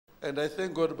And I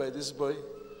thank God by this boy.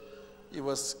 He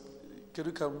was, can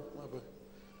you come, my boy?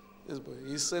 This boy,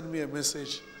 he sent me a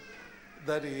message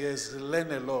that he has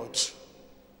learned a lot.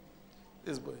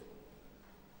 This boy.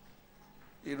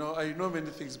 You know, I know many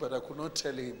things, but I could not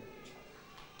tell him.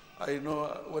 I know,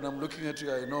 when I'm looking at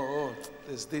you, I know, oh,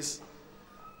 there's this.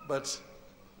 But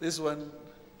this one,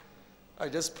 I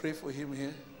just pray for him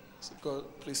here. So God,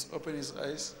 please open his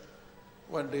eyes.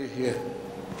 One day here.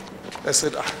 I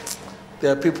said,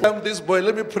 there are people. Come, this boy,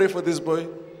 let me pray for this boy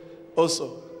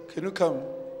also. Can you come?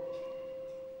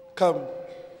 Come.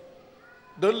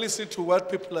 Don't listen to what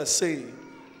people are saying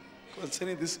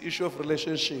concerning this issue of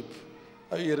relationship.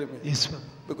 Are you hearing me? Yes, Papa.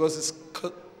 Because it's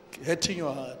hurting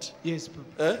your heart. Yes,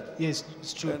 Papa. Eh? Yes,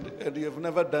 it's true. And you have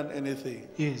never done anything.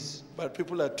 Yes. But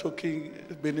people are talking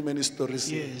many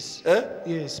stories. Yes. Eh?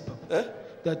 Yes, Papa. Eh?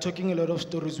 They are talking a lot of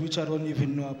stories which I don't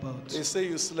even know about. They say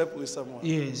you slept with someone.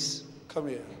 Yes. Come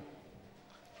here.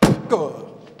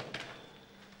 Go.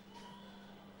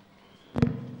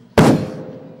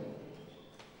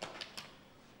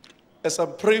 As I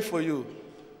pray for you,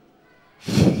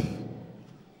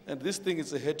 and this thing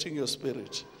is hurting your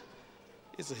spirit.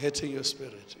 It's hurting your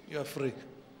spirit. You are free.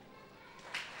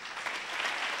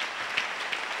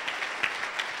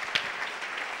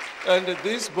 And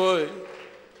this boy,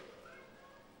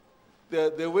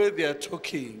 the way they are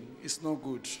talking is no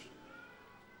good.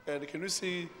 And can you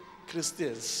see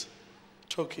Christians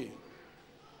talking?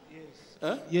 Yes.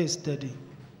 Huh? Yes, Daddy.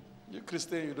 You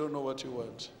Christian, you don't know what you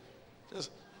want.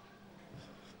 Just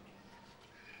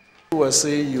you are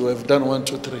saying you have done 1,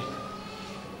 2, 3.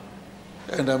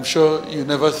 And I'm sure you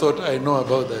never thought I know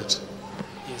about that.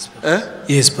 Yes, Papa. Eh?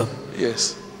 Yes, Papa.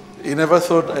 Yes. You never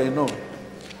thought I know.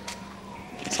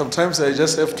 Sometimes I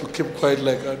just have to keep quiet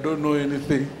like I don't know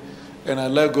anything and I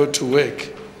allow God to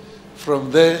work. From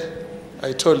there,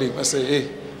 I told him, I said, hey,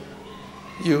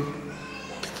 you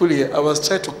people here, I was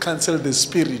trying to cancel the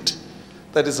spirit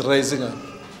that is rising up.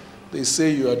 They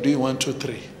say you are doing 1, 2,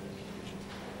 3.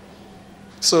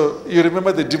 So you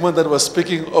remember the demon that was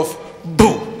speaking of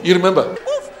boo? You remember?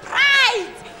 Remove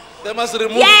pride. They must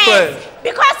remove yes, pride.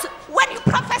 Because when you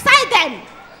prophesy them,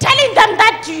 telling them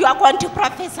that you are going to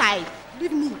prophesy,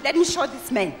 leave me. Let me show this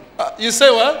man. You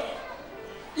say what?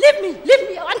 Leave me. Leave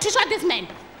me. I want to show this man.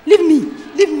 Leave me.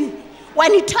 Leave me.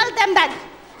 When you tell them that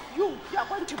you are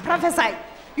going to prophesy,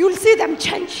 you'll see them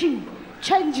changing.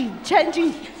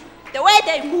 The way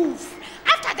they move.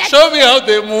 After that, show me how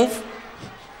they move.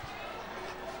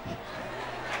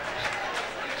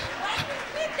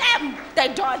 They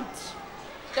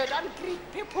don't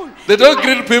greet people. They don't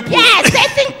greet people. Yes, they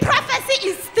think prophecy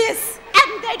is this,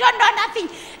 and they don't know nothing.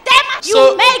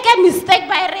 You make a mistake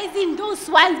by raising those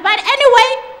ones, but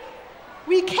anyway,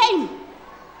 we came.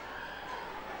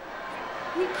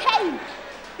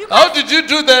 How did you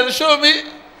do that? Show me.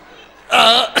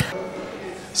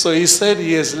 So he said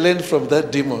he has learned from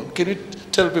that demon. Can you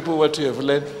tell people what you have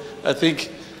learned? I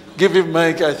think, give him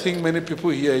mic. I think many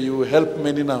people here, you will help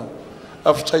many now.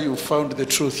 After you found the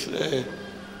truth.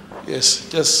 Yes,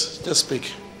 just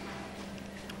speak.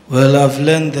 Well, I've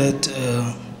learned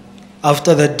that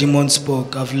after that demon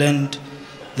spoke, I've learned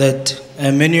that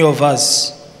many of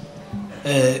us,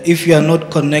 if we are not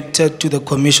connected to the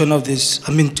commission of this,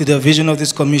 to the vision of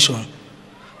this commission,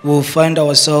 we'll find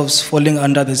ourselves falling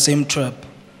under the same trap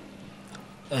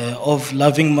of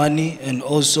loving money and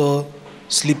also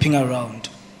sleeping around.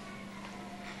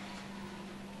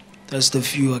 That's the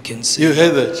few I can say. You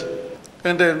heard that.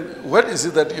 And then, what is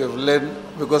it that you have learned?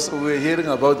 Because we were hearing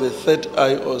about the third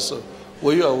eye also.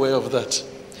 Were you aware of that?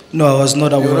 No, I was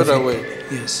not aware. You were not aware?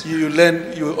 Yes. You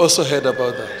learned, you also heard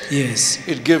about that? Yes.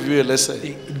 It gave you a lesson?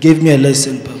 It gave me a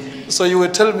lesson, Papa. So you were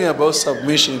telling me about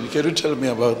submission. Can you tell me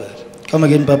about that? Come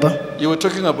again, Papa? You were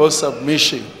talking about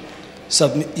submission.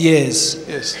 Yes.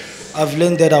 Yes. I've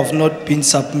learned that I've not been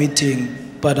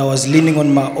submitting, but I was leaning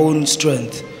on my own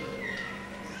strength.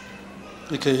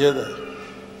 You can hear that.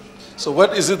 So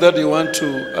what is it that you want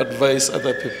to advise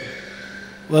other people?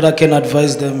 What I can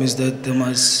advise them is that they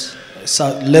must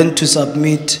learn to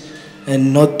submit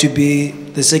and not to be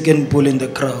the second bull in the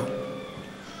crowd.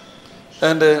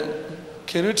 And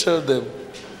can you tell them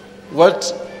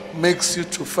what makes you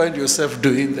to find yourself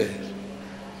doing that?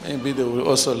 Maybe they will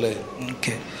also learn.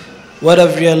 Okay. What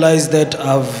I've realized that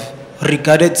I've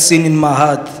regarded sin in my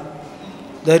heart.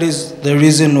 That is the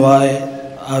reason why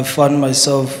I found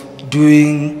myself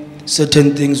doing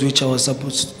certain things which I was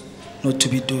supposed not to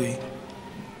be doing.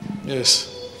 Yes.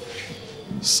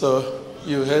 So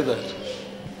you heard that.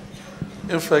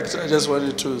 In fact, I just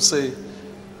wanted to say,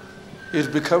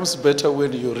 it becomes better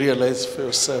when you realize for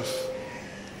yourself.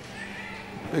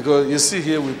 Because you see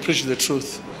here, we preach the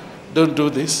truth. Don't do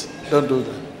this. Don't do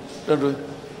that. Don't do it.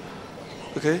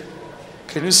 Okay?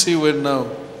 Can you see when now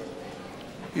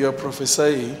you are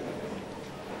prophesying,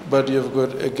 but you've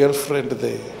got a girlfriend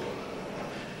there,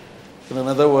 and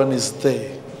another one is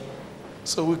there?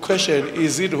 So we question,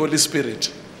 is it Holy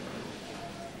Spirit?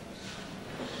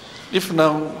 If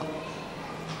now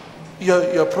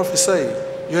you're prophesying,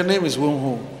 your name is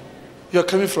whom? You're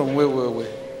coming from where?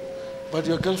 But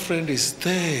your girlfriend is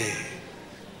there.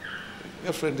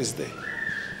 Girlfriend is there.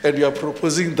 And you are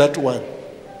proposing that one.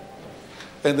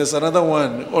 And there's another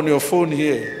one on your phone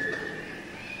here.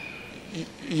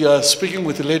 You are speaking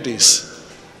with ladies.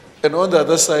 And on the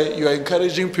other side, you are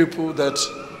encouraging people that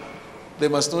they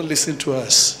must not listen to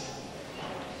us.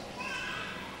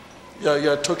 You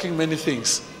are talking many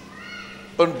things.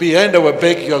 On behind our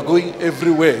back, you are going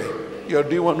everywhere. You are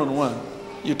doing one-on-one.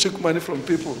 You took money from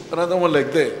people. Another one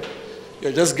like that. You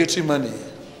are just getting money.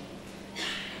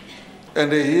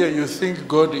 And here you think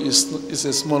God is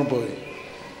a small boy.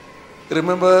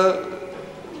 Remember,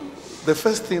 the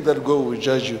first thing that God will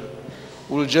judge you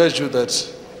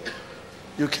that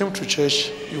you came to church,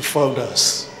 you found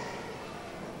us.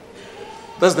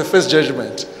 That's the first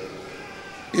judgment.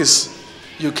 Is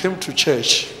you came to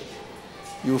church,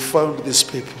 you found these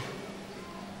people.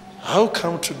 How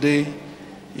come today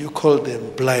you call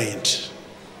them blind?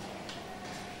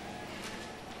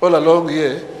 All along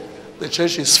here, the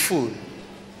church is full.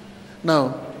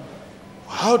 Now,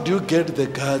 how do you get the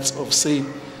guts of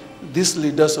saying, these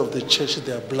leaders of the church,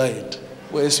 they are blind,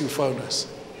 whereas you found us?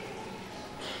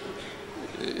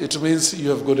 It means you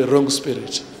have got a wrong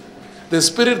spirit. The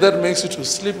spirit that makes you to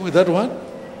sleep with that one,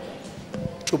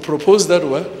 to propose that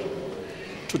one,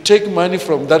 to take money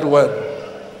from that one,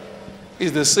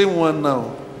 is the same one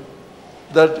now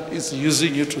that is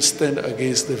using you to stand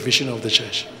against the vision of the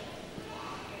church.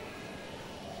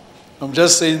 I'm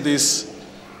just saying this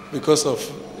because of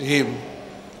him.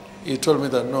 He told me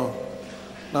that, no,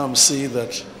 now I'm seeing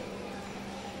that.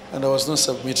 And I was not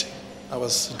submitting. I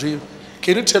was doing.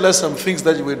 Can you tell us some things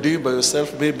that you were doing by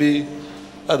yourself? Maybe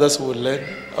others will learn.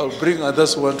 I'll bring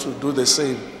others who want to do the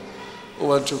same, who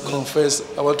want to confess.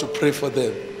 I want to pray for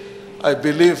them. I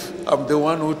believe I'm the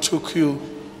one who took you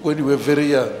when you were very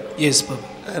young. Yes, Papa.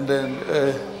 And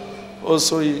then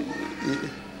also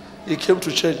he came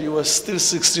to church. He was still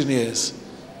 16 years,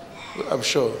 I'm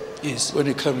sure. Yes. When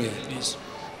you come here. Yes.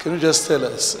 Can you just tell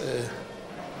us?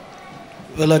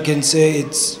 Well, I can say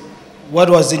it's what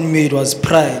was in me. It was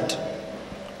pride.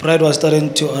 Pride was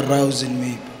starting to arouse in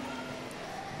me,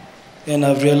 and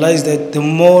I've realized that the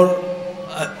more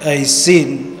I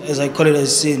sin, as I call it, I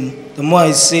sin. The more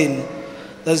I sin,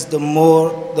 that's the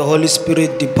more the Holy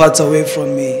Spirit departs away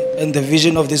from me, and the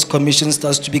vision of this commission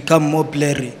starts to become more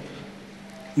blurry.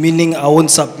 Meaning, I won't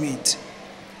submit.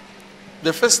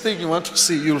 The first thing you want to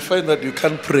see, you'll find that you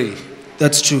can't pray.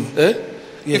 That's true. Eh?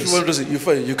 Yes. If you want to see, you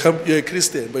find you're a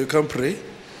Christian, but you can't pray.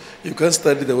 You can't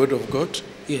study the Word of God.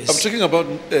 Yes. I'm talking about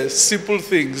simple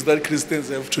things that Christians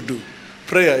have to do.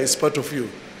 Prayer is part of you.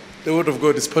 The Word of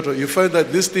God is part of you. You find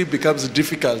that this thing becomes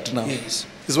difficult now. Yes.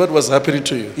 Is what was happening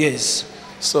to you. Yes.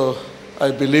 So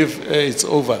I believe it's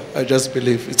over. I just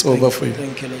believe it's over for you.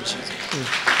 Thank you, Lord Jesus.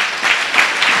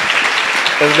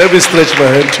 And let me stretch my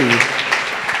hand to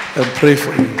you and pray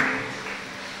for you.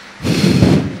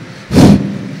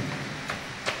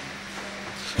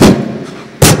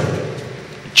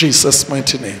 Jesus'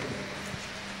 mighty name.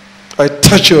 I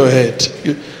touch your head.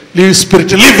 Leave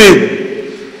spirit. Leave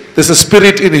him. There's a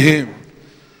spirit in him.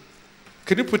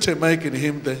 Can you put a mic in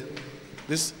him there?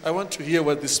 I want to hear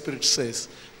what the spirit says.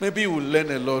 Maybe you will learn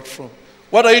a lot from.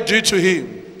 What are you doing to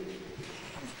him?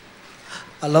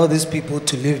 Allow these people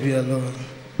to leave me alone.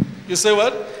 You say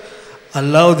what?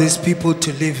 Allow these people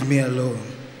to leave me alone.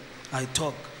 I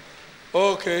talk.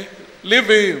 Okay. Leave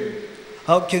him.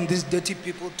 How can these dirty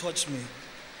people touch me?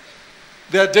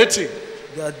 They are dirty.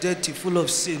 They are dirty, full of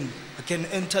sin. I can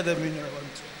enter them when I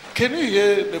want to. Can you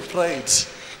hear the pride?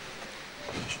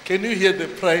 Can you hear the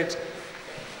pride?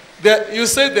 You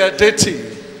say they are dirty.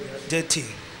 They are dirty.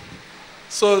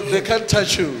 So they can't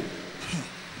touch you.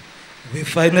 We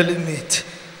finally meet.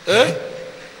 Eh?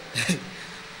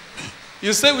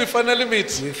 You say we finally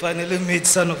meet. We finally meet,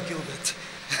 son of Gilbert.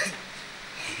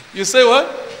 You say what?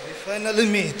 We finally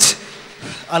meet.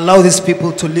 Allow these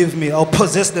people to leave me. I'll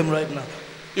possess them right now.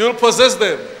 You will possess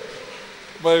them.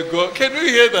 My God. Can you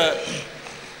hear that?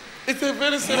 It's a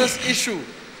very serious issue.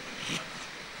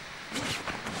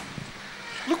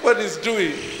 Look what he's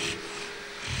doing.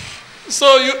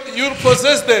 So you'll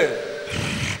possess them.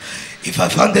 If I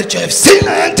found that you have sinned,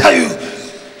 I enter you.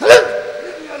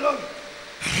 Leave me alone.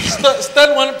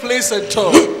 Stand one place and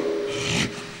talk.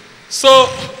 So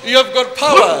you have got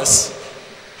powers.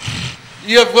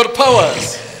 You have got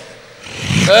powers.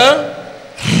 Huh?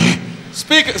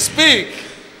 Speak, speak.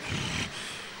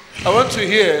 I want to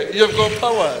hear. You have got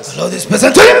powers. Allow this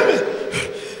person to leave me.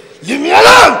 Leave me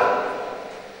alone.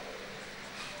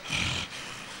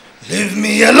 Leave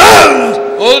me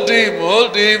alone. Hold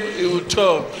him, he will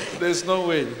talk. There's no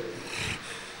way.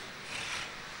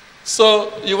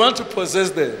 So you want to possess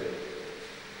them.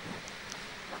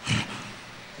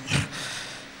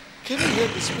 Can you hear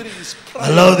the Spirit is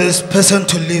praying? Allow this person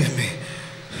to leave me.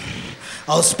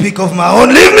 I'll speak of my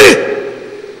own. Leave me.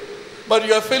 But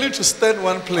you are failing to stand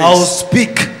one place. I'll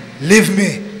speak. Leave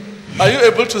me. Are you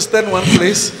able to stand one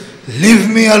place? Leave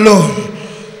me alone.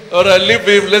 All right, leave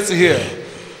him. Let's hear.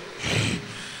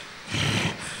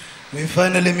 We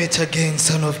finally meet again,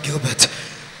 son of Gilbert.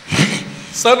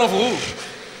 Son of who?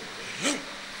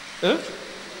 Huh?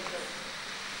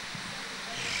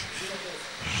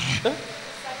 Huh?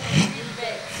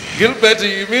 Gilbert,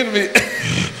 you mean me?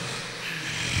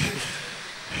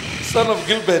 Son of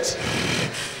Gilbert.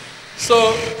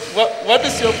 So, what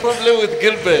is your problem with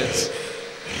Gilbert?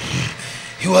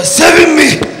 He was saving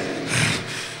me.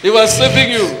 He was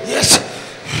saving you? Yes.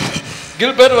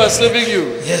 Gilbert was saving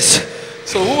you? Yes.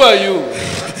 So who are you?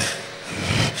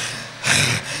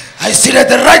 I sit at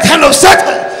the right hand of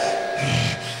Satan.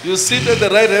 You sit at the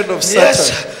right hand of Satan?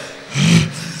 Yes.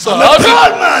 So I'm a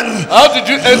proud man. How did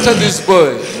you enter this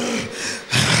boy?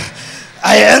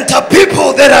 I enter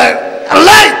people that are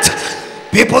light.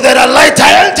 People that are light,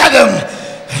 I enter them.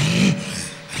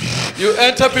 You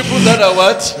enter people that are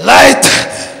what? Light.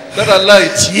 That are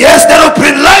light. Yes, that will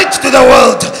bring light to the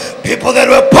world. People that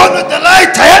were born with the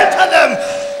light, I enter them.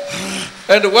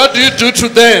 And what do you do to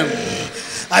them?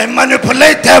 I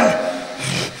manipulate them.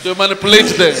 You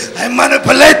manipulate them. I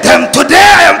manipulate them. Today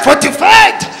I am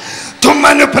fortified to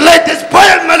manipulate this boy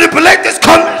and manipulate this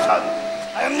commission.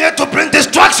 I am here to bring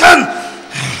destruction.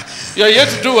 You are here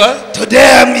to do what? Today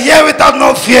I am here without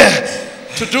no fear.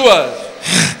 To do what?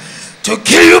 To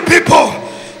kill you people.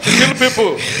 To kill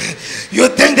people. You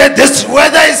think that this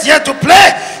weather is here to play?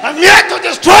 I'm here to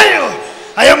destroy you.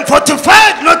 I am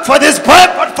fortified not for this boy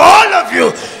but for all of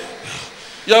you.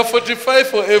 You are fortified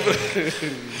for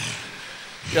everything.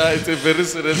 Yeah, it's a very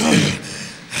serious thing.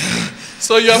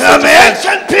 So you are I am an fortified.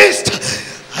 ancient beast.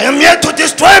 I am here to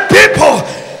destroy people.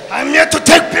 I am here to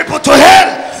take people to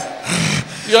hell.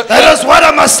 That is what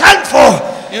I'm assigned for.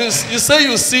 You say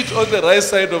you sit on the right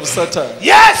side of Satan.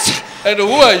 Yes. And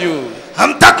who are you?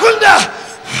 I'm Dakunda,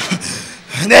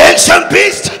 the ancient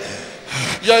beast.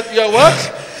 You are what?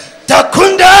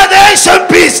 Dakunda, the ancient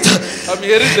beast. I'm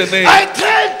hearing the name. I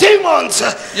trail demons.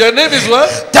 Your name is what?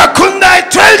 Dakunda, I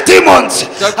trail demons.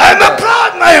 Dakunda. I'm a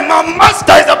proud man. My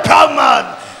master is a proud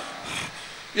man.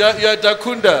 You are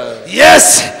Dakunda.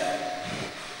 Yes.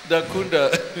 Dakunda.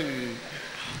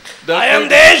 I am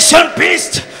the ancient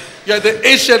beast. You are the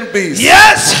ancient beast.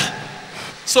 Yes.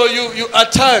 So you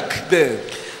attack them.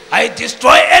 I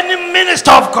destroy any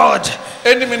minister of God.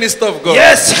 Any minister of God.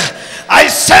 Yes. I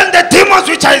send the demons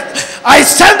which I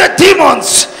send the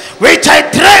demons which I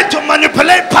train to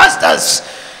manipulate pastors,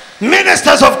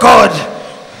 ministers of God.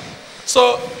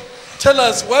 So tell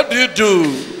us, what do you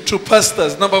do to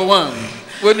pastors, number one,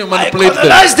 when you manipulate them? I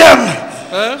colonize them.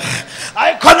 Huh?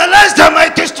 I colonize them, I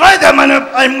destroy them, and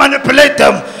I manipulate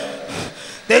them.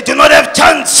 They do not have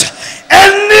chance.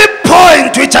 Any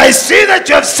point which I see that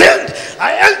you have sinned,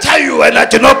 I enter you and I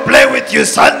do not play with you,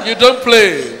 son. You don't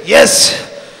play? Yes.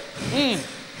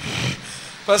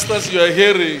 Pastors, you are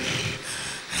hearing.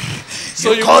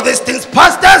 So you call these things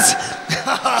pastors?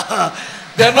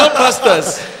 They are not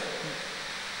pastors.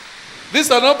 These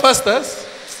are not pastors.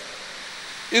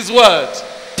 Is what?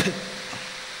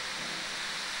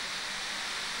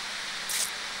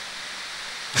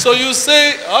 So you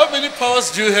say, how many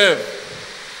powers do you have?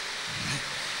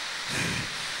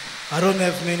 I don't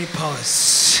have many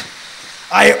powers.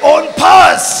 I own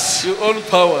powers. You own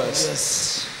powers.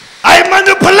 Yes. I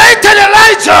manipulated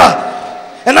Elijah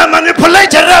and I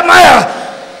manipulated Jeremiah.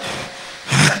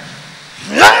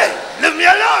 Leave me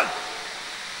alone.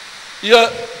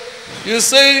 You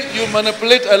say you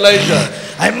manipulate Elijah.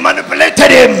 I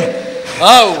manipulated him.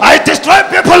 How? I destroy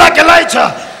people like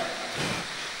Elijah.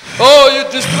 Oh, you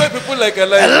destroy people like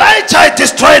Elijah. Elijah, I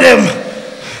destroyed him.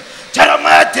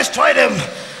 Jeremiah destroyed him.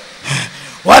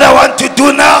 What I want to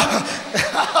do now?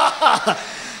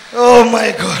 Oh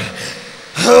my God.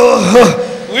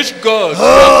 Oh. Which God you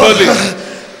are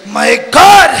calling? My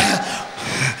God.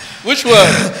 Which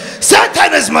one?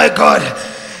 Satan is my God.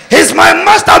 He's my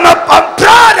master. I'm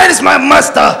proud that he's my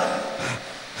master.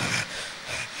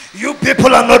 You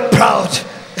people are not proud.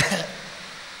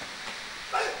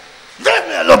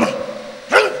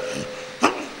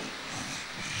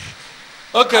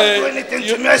 Okay. Do anything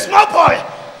to me, a small boy.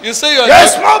 You say you're You're a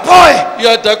small boy. You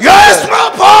are Dakunda. You're a small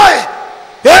boy.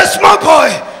 You're a small boy.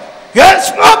 You're a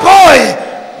small boy.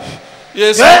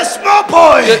 You're a small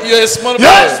boy. You're a small boy.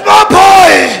 You're a small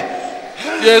boy.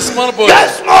 You're a small boy. You're a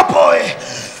small boy.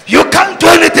 You can't do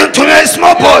anything to me, a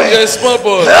small boy. You're a small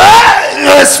boy.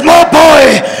 You're a small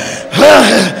boy.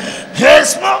 You're a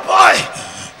small boy.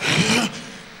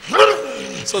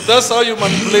 So that's how you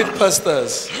manipulate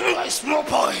pastors. You're a small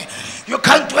boy. You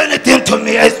can't do anything to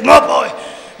me, a small boy.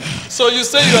 So you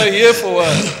say you are here for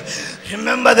what?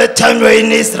 Remember the time you were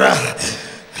in Israel?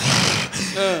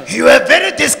 You were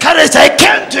very discouraged. I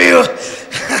came to you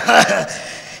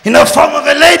in the form of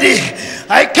a lady.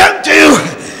 I came to you.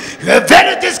 You were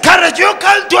very discouraged. You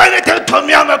can't do anything to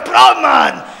me. I'm a proud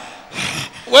man.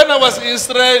 When I was in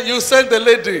Israel, you sent the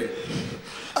lady.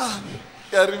 I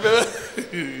remember.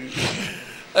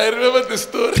 I remember the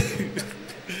story.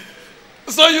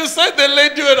 So you sent the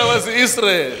lady when I was in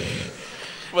Israel.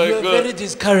 My You are God. very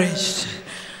discouraged.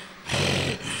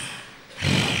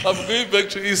 I'm going back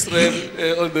to Israel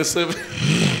on the 7th.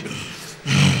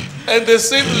 And the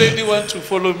same lady wants to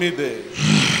follow me there.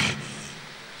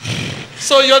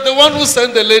 So you're the one who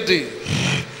sent the lady.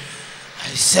 I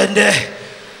sent her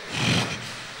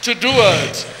To do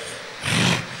what?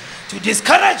 to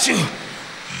discourage you.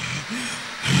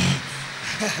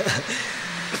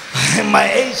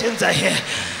 My agents are here.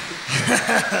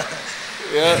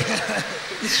 Yeah.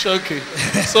 It's shocking.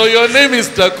 So your name is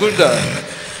Dakunda.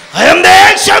 I am the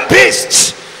ancient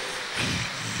beast.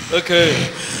 Okay.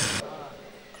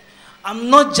 I'm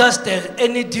not just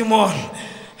any demon.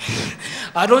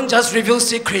 I don't just reveal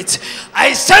secrets.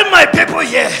 I send my people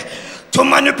here to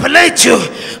manipulate you.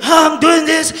 I'm doing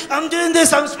this,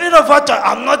 I'm spirit of water.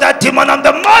 I'm not that demon, I'm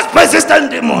the most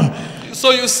persistent demon.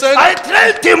 So you send I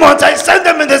train demons, I send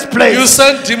them in this place. you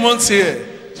send demons here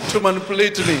to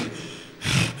manipulate me.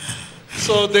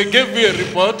 So they gave me a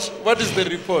report. What is the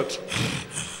report?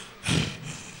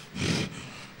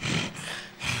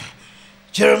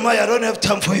 Jeremiah, I don't have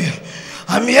time for you.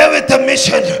 I'm here with a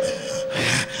mission.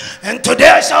 And today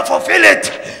I shall fulfill it.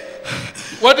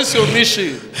 What is your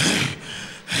mission?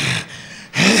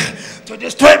 To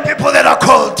destroy people that are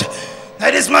called.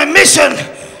 That is my mission.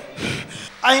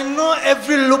 I know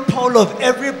every loophole of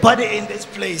everybody in this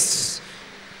place.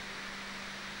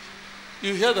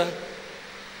 You hear that?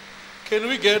 Can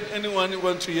we get anyone who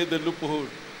wants to hear the loophole?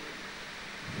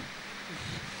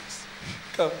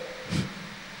 Come.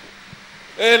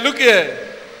 Hey, look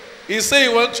here. He said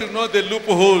he wants to know the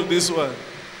loophole, this one.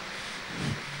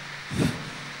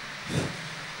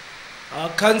 I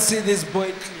can't see this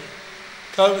boy clear.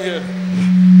 Come here.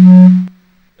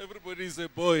 Everybody is a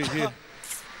boy here.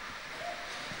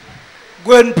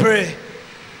 Go and pray.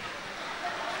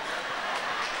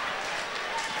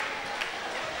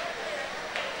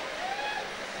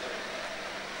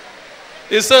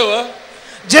 He said what?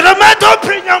 Jeremiah, don't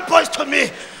bring young boys to me.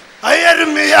 Are you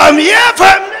hearing me? I'm here for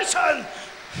a mission.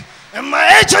 And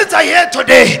my agents are here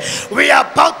today. We are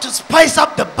about to spice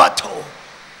up the battle.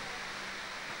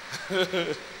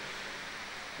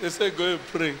 They said go and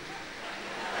pray.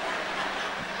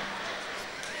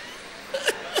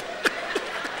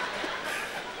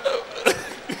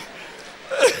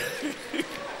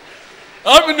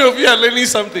 How many of you are learning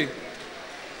something?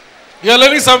 You are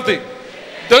learning something.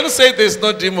 Don't say there's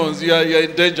no demons. You are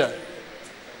in danger.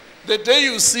 The day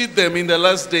you see them in the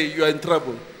last day, you are in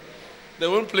trouble. They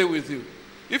won't play with you.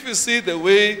 If you see the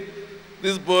way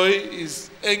this boy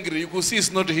is angry, you could see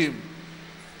it's not him.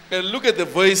 And look at the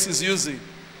voice he's using.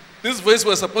 This voice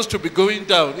was supposed to be going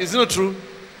down. Is it not true?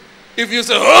 If you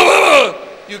say, oh,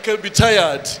 you can be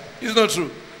tired. It's not true.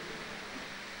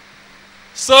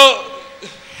 So,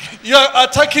 you are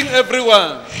attacking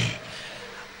everyone.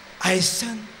 I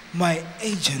send my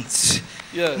agents,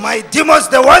 Yes. my demons,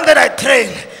 the one that I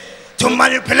train, to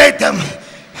manipulate them.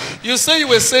 You say you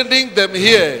were sending them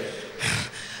here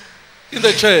in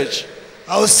the church.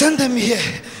 I will send them here.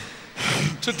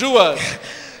 To do what?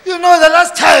 You know, the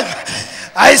last time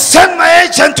I sent my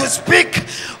agent to speak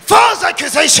false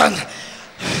accusation.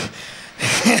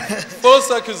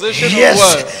 False accusation Yes.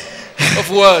 of what?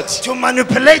 Of what? To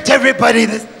manipulate everybody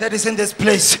that is in this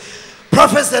place.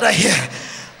 Prophets that are here,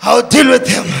 I'll deal with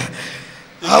them.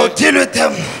 I'll deal with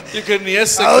them. You can hear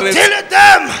I'll deal secrets. with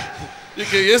them. You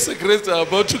can hear secrets are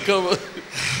about to come.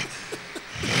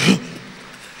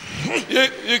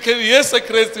 You can hear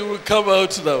secrets that will come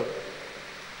out now.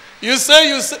 You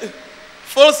say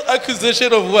false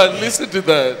accusation of what? Listen to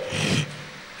that.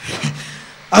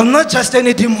 I'm not just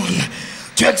any demon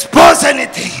to expose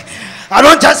anything. I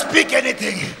don't just speak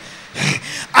anything.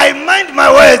 I mind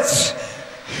my words.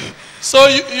 So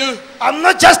I'm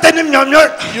not just any demon.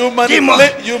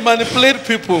 you manipulate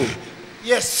people.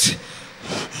 Yes.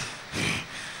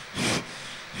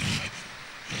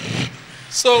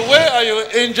 So where are your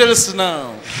angels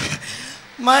now?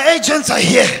 My agents are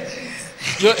here.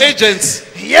 Your agents?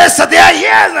 Yes, they are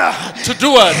here now. To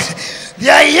do what? They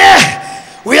are here.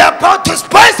 We are about to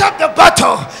spice up the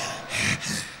battle.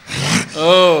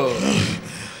 Oh.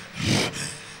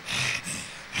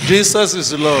 Jesus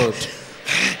is Lord.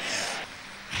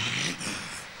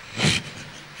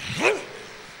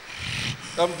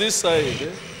 Come this side. Eh?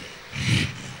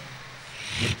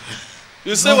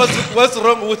 You say what's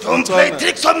wrong with Don't play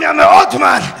tricks on me. I'm an old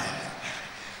man.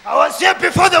 I was here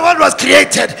before the world was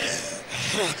created.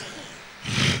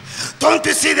 Don't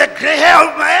you see the gray hair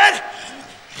on my head?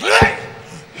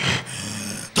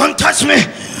 Don't touch me.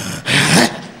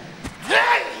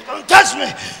 Don't touch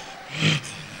me.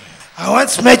 I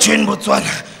once met you in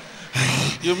Botswana.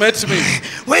 You met me?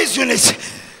 Where's Eunice?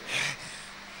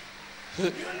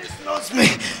 Eunice knows me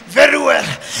very well.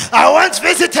 I once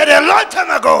visited a long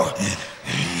time ago.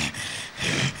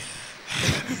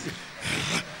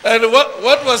 And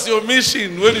what was your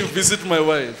mission when you visit my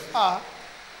wife?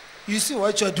 You see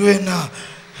what you're doing now.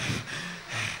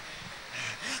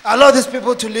 Allow these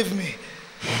people to leave me.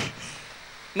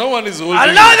 No one is holding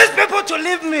Allow you. these people to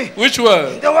leave me. Which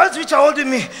one? The ones which are holding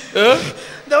me. Eh?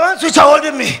 The ones which are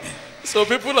holding me. So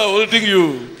people are holding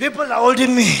you. People are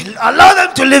holding me. Allow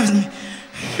them to leave me.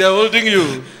 They are holding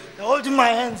you. They're holding my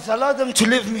hands. Allow them to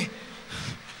leave me.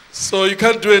 So you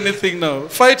can't do anything now.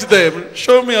 Fight them.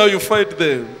 Show me how you fight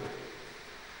them.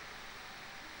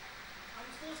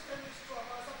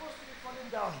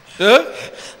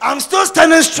 I'm still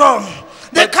standing strong.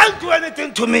 They can't do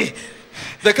anything to me.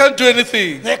 They can't do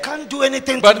anything. They can't do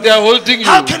anything to But me. they are holding you.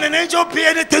 How can an angel be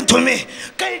anything to me?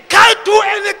 They can't do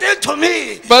anything to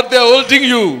me. But they are holding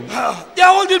you. They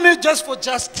are holding me just for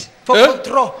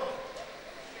control.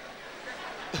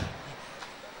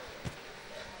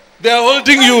 They are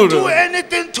holding They you. can't do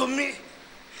anything to me.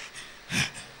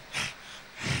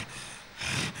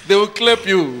 They will clap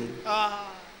you.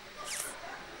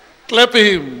 Clap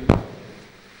him.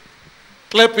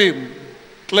 Clap him.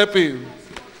 Clap him.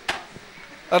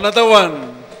 Another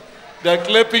one. They are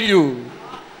clapping you.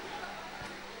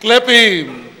 Clap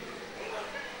him.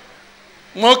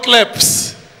 More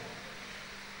claps.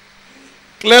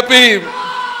 Clap him.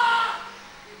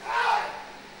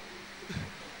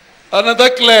 Another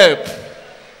clap.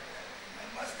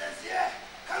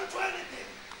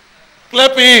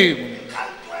 Clap him.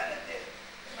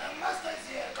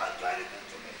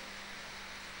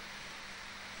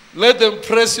 Let them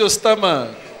press your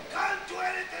stomach. Can't do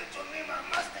anything to me. My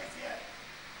master is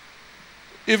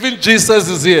here. Even Jesus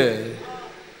is here.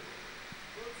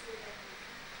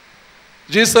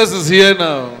 Jesus is here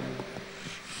now.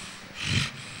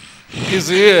 He's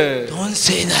here. Don't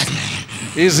say that.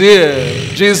 He's here.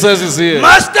 Jesus is here.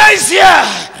 Master is here.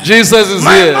 Jesus is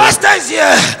My here. master is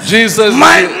here. Jesus is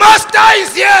My here. master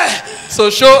is here. So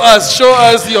show us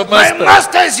your master. My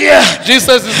master is here.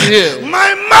 Jesus is here.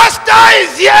 My master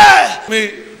is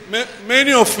here.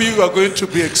 Many of you are going to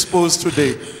be exposed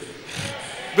today.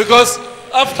 Because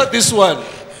after this one,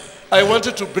 I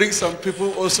wanted to bring some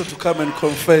people also to come and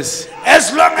confess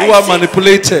As long who as are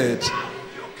manipulated. you can't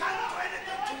do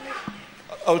anything to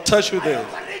me. I'll touch you there.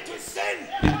 I need to sin.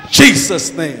 In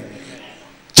Jesus' name.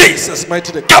 Jesus'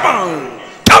 mighty name. Come on.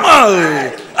 Come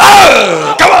on.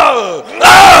 Oh, come on.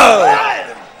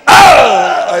 Oh.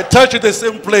 Oh. I touch you the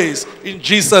same place. In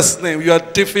Jesus' name. You are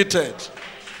defeated.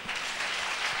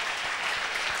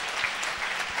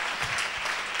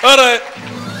 All right.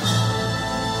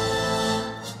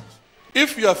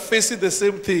 If you are facing the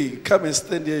same thing, come and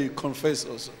stand here, you confess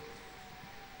also.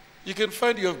 You can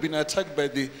find you have been attacked by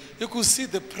you could see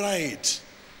the pride.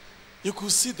 You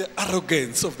could see the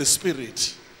arrogance of the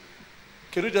spirit.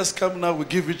 Can you just come now? We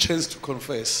give you a chance to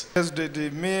confess. Yes, Daddy.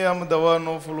 Me, I'm the one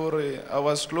of Lori. I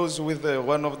was close with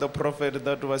one of the prophets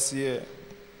that was here.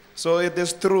 So it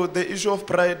is true. The issue of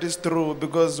pride is true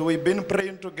because we've been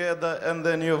praying together and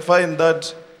then you find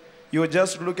that you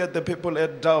just look at the people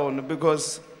head down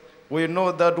because we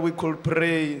know that we could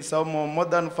pray some more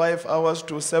than 5 hours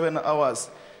to 7 hours.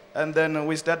 And then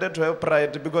we started to have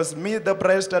pride because the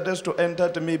pride started to enter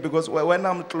to me because when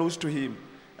I'm close to him,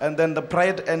 and then the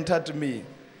pride entered me.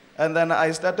 And then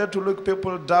I started to look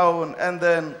people down. And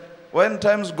then when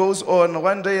times goes on,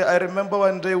 one day, I remember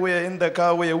one day we were in the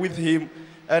car, we were with him,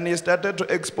 and he started to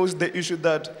expose the issue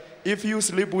that if you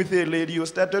sleep with a lady, you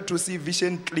started to see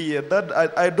vision clear.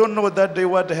 That I don't know that day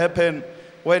what happened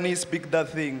when he speak that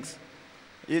things.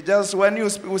 He just, when you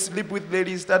sleep with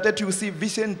ladies, he started to see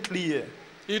vision clear.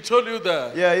 He told you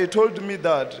that? Yeah, he told me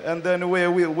that. And then we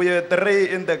are three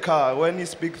in the car when he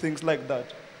speaks things like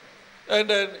that. And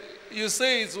then you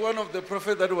say it's one of the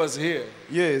prophets that was here.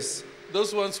 Yes.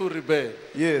 Those ones who rebelled.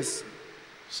 Yes.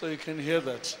 So you can hear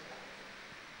that.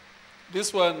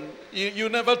 This one, you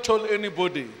never told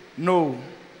anybody. No.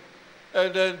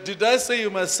 And did I say you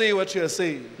must say what you are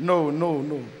saying?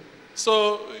 No.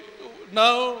 So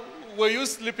now, were you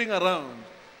sleeping around?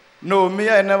 No, me,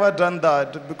 I never done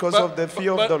that because of the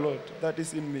fear of the Lord that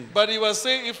is in me. But he was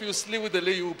saying if you sleep with the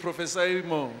lady, you will prophesy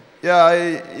more.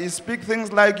 Yeah, he speak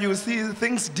things like you see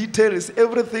things, details,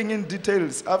 everything in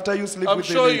details after you sleep with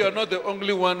the lady. I'm sure you are not the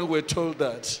only one who were told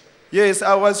that. Yes,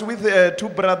 I was with two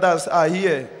brothers are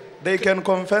here. They can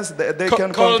confess. They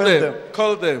can confess them.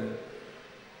 Call them.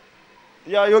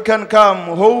 Yeah, you can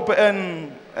come, Hope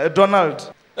and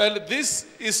Donald. And this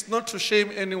is not to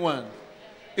shame anyone.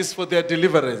 It's for their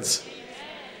deliverance.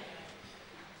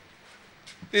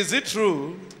 Is it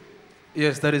true?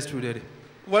 Yes, that is true, Daddy.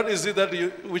 What is it that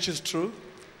which is true?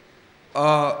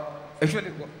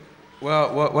 Actually,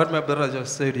 well, what my brother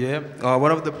just said here,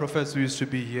 one of the prophets who used to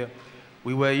be here,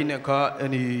 we were in a car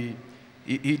and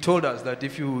he told us that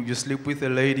if you sleep with a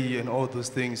lady and all those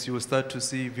things, you will start to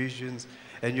see visions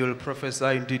and you'll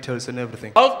prophesy in details and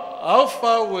everything. How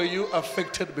far were you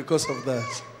affected because of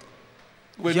that?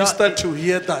 When you start to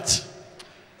hear that?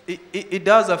 It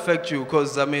does affect you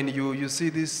because, I mean, you see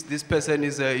this person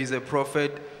is a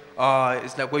prophet.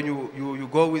 It's like when you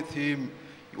go with him,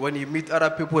 when you meet other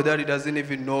people that he doesn't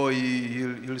even know,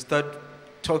 he'll start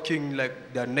talking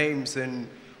like their names and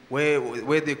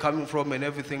where they're coming from and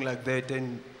everything like that.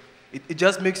 And it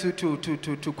just makes you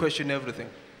to question everything.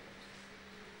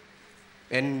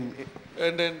 And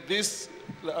then this,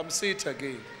 I'm saying it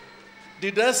again.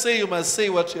 Did I say you must say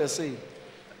what you are saying?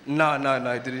 No,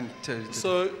 I didn't tell you.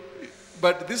 So,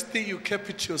 but this thing you kept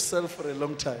it yourself for a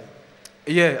long time.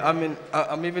 Yeah, I mean,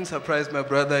 I'm even surprised my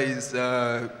brother is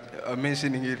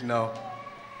mentioning it now.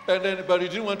 And then, but you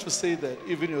didn't want to say that,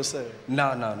 even yourself?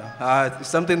 No.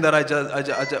 Something that I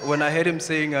just, when I heard him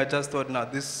saying, I just thought, no,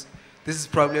 this is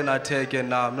probably an attack, and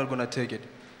no, I'm not going to take it.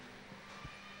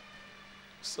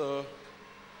 So,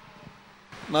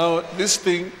 now this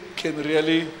thing can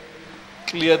really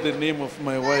clear the name of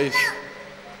my wife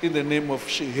in the name of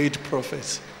she hate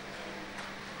prophets.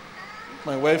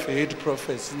 My wife hate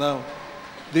prophets. Now,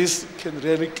 this can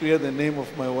really clear the name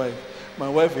of my wife. My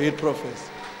wife hate prophets.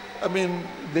 I mean,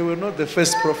 they were not the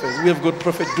first prophets. We have got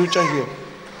Prophet Ducha here,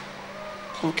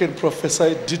 who can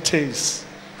prophesy details.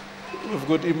 We've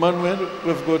got Emmanuel,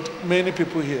 we've got many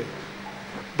people here.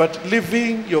 But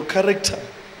living your character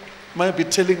might be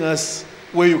telling us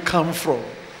where you come from.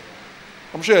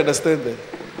 I'm sure you understand that.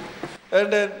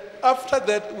 And then after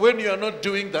that, when you are not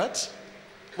doing that,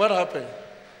 what happened?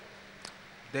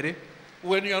 Daddy?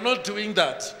 When you are not doing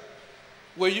that,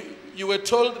 where you were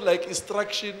told like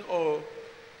instruction or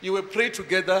you were prayed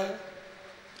together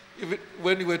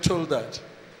when you were told that?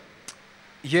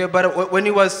 Yeah, but when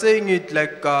he was saying it,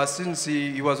 like since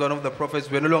he was one of the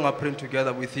prophets, we're no longer praying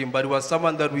together with him, but he was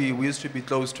someone that we used to be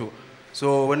close to.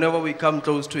 So whenever we come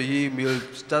close to him, he'll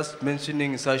start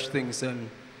mentioning such things and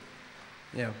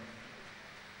yeah.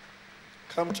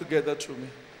 Come together to me.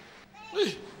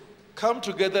 Come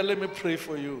together, let me pray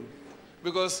for you.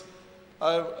 Because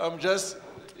I'm just,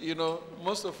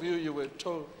 most of you were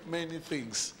told many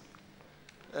things.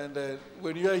 And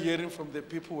when you are hearing from the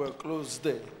people who are close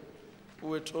there, who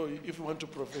were told, if you want to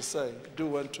prophesy, do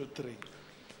 1, 2, 3.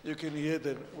 You can hear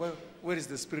them. Well, where is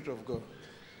the Spirit of God?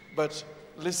 But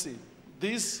listen,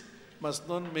 this must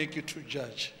not make you to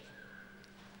judge.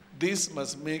 This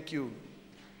must make you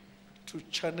to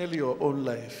channel your own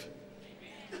life.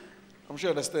 I'm sure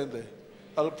you understand that.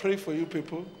 I'll pray for you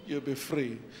people. You'll be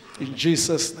free. In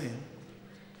Jesus' name.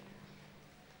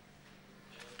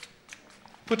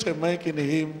 Put a mic in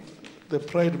him. The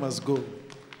pride must go.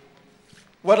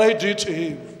 What I did to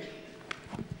him?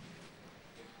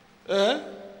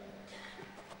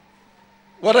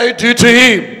 What I did to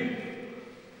him?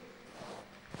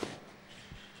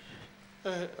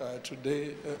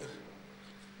 Today,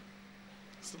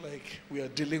 it's like we are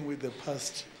dealing with the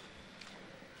past,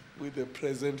 with the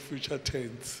present, future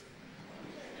tense.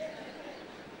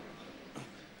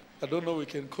 I don't know, we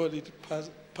can call it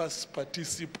past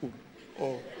participle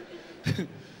or...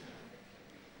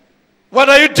 What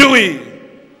are you doing?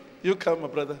 You come, my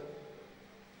brother.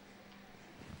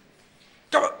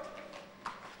 Come on.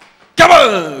 Come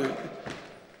on.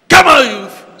 Come on, you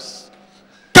fools.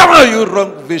 Come on, you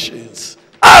wrong visions.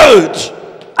 Out!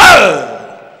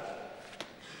 Out!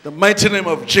 The mighty name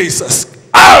of Jesus.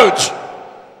 Out!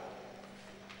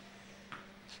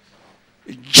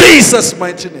 Jesus'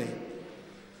 mighty name.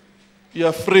 You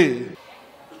are free.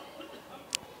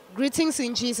 Greetings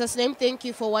in Jesus' name. Thank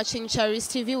you for watching Charis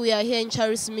TV. We are here in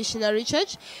Charis Missionary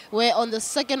Church, where on the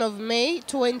 2nd of May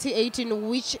 2018,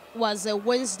 which was a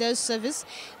Wednesday service,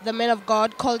 the man of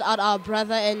God called out our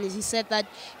brother and he said that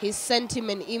he sent him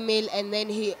an email and then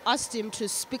he asked him to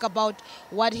speak about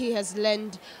what he has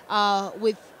learned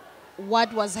with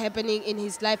what was happening in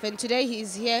his life. And today he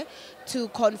is here to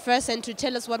confess and to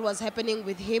tell us what was happening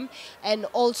with him and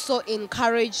also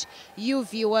encourage you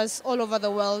viewers all over the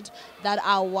world that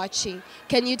are watching.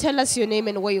 Can you tell us your name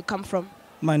and where you come from?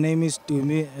 My name is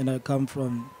Tumi and I come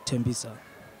from Tembisa.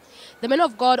 The man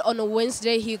of God on a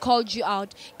Wednesday, he called you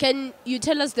out. Can you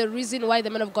tell us the reason why the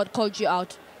man of God called you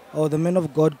out? Oh, the man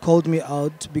of God called me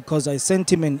out because I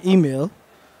sent him an email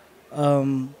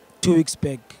 2 weeks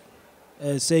back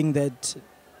saying that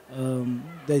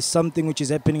there's something which is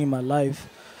happening in my life,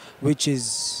 which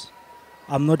is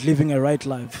I'm not living a right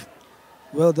life.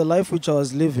 Well, the life which I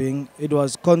was living, it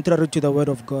was contrary to the word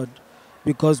of God,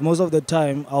 because most of the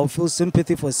time I'll feel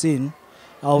sympathy for sin.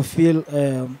 I'll feel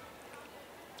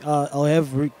I'll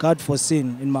have regard for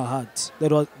sin in my heart.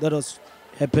 That was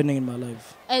happening in my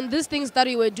life. And these things that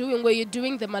you were you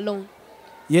doing them alone?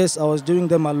 Yes, I was doing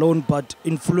them alone, but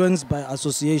influenced by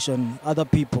association, other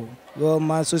people. Well,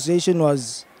 my association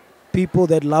was people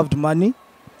that loved money.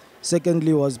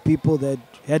 Secondly, was people that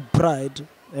had pride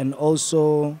and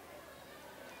also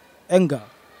anger,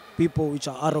 people which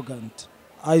are arrogant.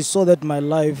 I saw that my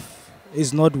life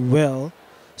is not well,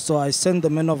 so I sent the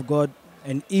man of God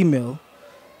an email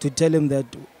to tell him that,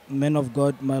 man of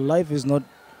God, my life is not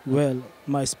well.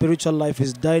 My spiritual life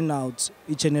is dying out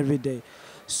each and every day.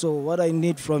 So what I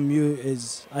need from you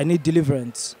is, I need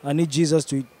deliverance. I need Jesus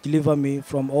to deliver me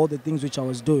from all the things which I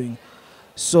was doing.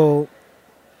 So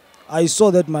I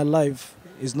saw that my life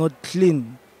is not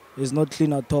clean. It's not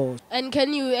clean at all. And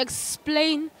can you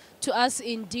explain to us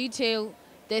in detail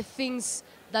the things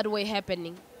that were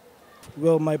happening?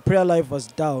 Well, my prayer life was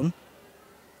down.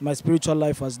 My spiritual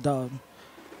life was down.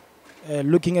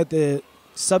 Looking at the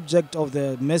subject of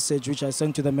the message which I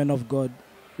sent to the man of God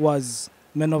was,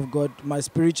 man of God, my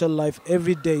spiritual life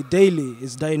every day, daily,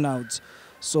 is dying out.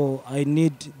 So I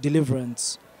need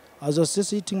deliverance. I was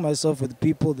associating myself with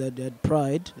people that had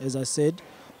pride, as I said,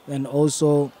 and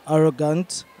also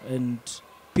arrogant and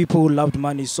people who loved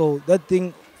money. So that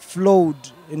thing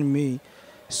flowed in me.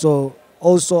 So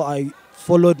also I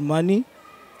followed money.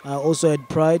 I also had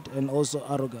pride and also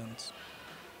arrogance.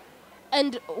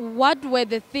 And what were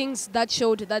the things that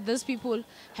showed that those people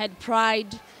had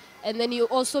pride? And then you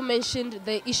also mentioned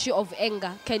the issue of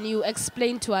anger. Can you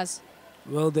explain to us?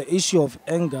 Well, the issue of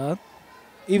anger,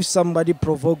 if somebody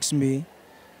provokes me,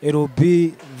 it will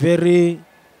be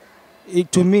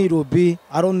to me it will be,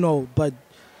 I don't know, but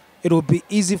it will be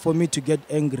easy for me to get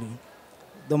angry.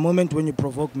 The moment when you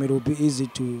provoke me, it will be easy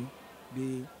to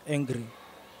be angry.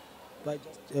 But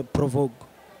just provoke,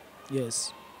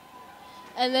 yes.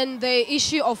 And then the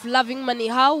issue of loving money,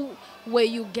 how were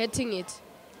you getting it?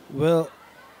 Well,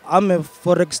 I'm a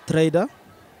forex trader.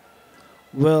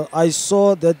 Well, I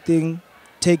saw that thing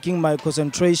taking my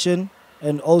concentration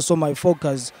and also my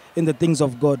focus in the things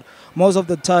of God. Most of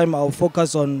the time, I'll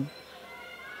focus on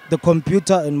the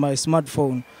computer and my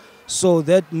smartphone. So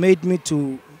that made me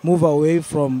to move away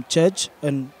from church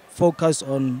and focus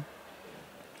on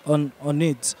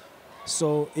it.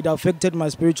 So it affected my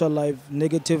spiritual life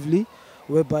negatively,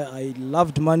 whereby I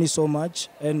loved money so much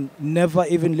and never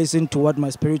even listened to what my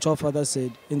spiritual father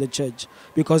said in the church,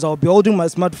 because I'll be holding my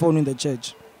smartphone in the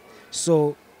church.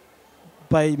 So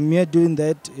by me doing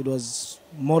that, it was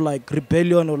more like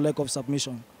rebellion or lack of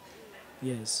submission.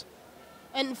 Yes.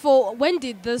 And for when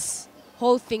did this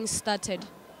whole thing started?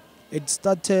 It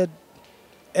started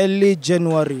early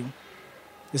January.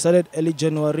 It started early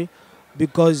January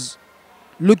because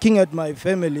looking at my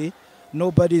family,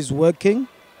 nobody is working.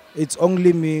 It's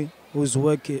only me who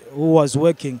was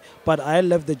working. But I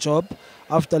left the job.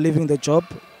 After leaving the job,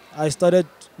 I started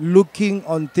looking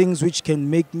on things which can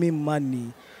make me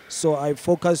money. So I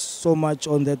focused so much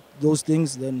on those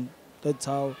things, then that's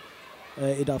how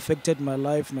it affected my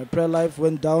life. My prayer life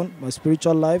went down, my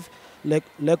spiritual life,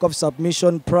 lack of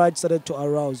submission, pride started to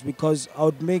arouse, because I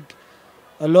would make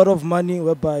a lot of money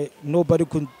whereby nobody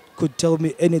could tell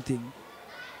me anything.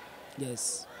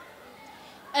 Yes.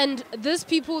 And these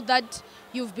people that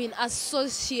you've been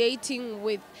associating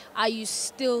with, are you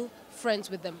still friends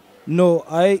with them? No,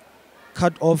 I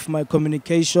cut off my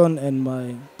communication and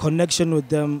my connection with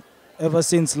them ever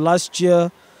since last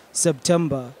year,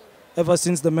 September, ever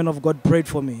since the man of God prayed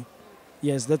for me.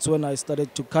 Yes, that's when I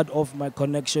started to cut off my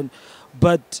connection.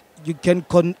 But you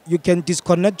can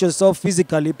disconnect yourself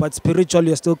physically, but spiritually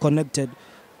you're still connected.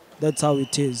 That's how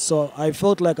it is. So I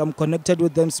felt like I'm connected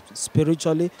with them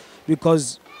spiritually,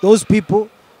 because those people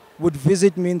would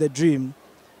visit me in the dream,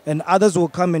 and others will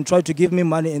come and try to give me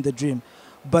money in the dream.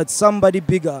 But somebody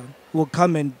bigger will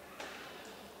come and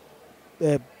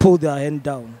pull their hand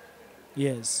down.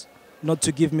 Yes, not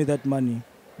to give me that money,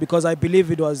 because I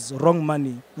believe it was wrong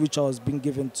money which I was being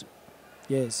given to.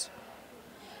 Yes.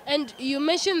 And you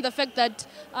mentioned the fact that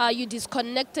you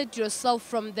disconnected yourself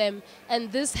from them,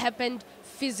 and this happened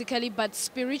physically, but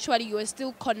spiritually you were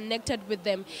still connected with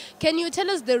them. Can you tell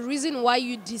us the reason why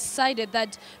you decided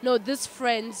that, no, these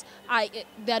friends,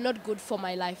 they are not good for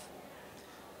my life?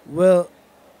 Well,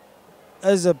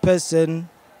 as a person,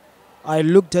 I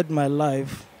looked at my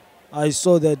life. I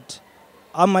saw that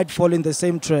I might fall in the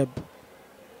same trap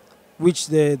which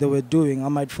they were doing. I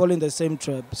might fall in the same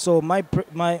trap. So my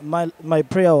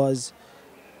prayer was,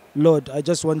 Lord, I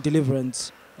just want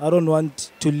deliverance. I don't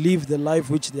want to live the life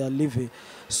which they are living.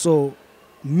 So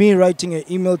me writing an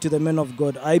email to the men of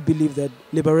God, I believe that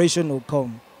liberation will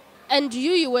come. And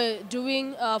you were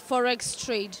doing forex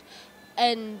trade,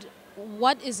 and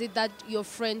what is it that your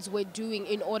friends were doing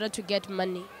in order to get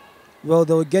money? Well,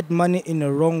 they will get money in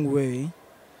a wrong way.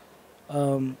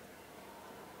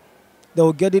 They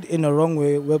will get it in a wrong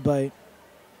way, whereby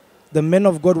the men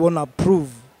of God won't approve.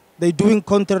 They're doing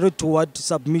contrary to what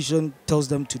submission tells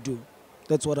them to do.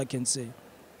 That's what I can say.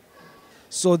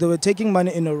 So they were taking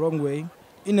money in a wrong way,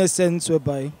 in a sense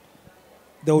whereby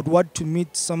they would want to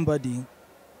meet somebody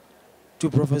to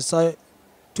prophesy,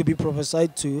 to be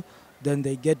prophesied to, then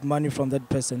they get money from that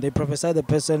person. They prophesy the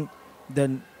person,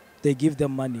 then they give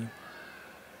them money.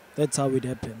 That's how it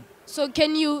happened. So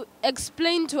can you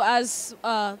explain to us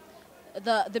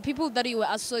the people that you were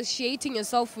associating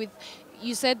yourself with?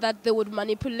 You said that they would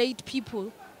manipulate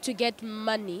people to get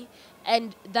money,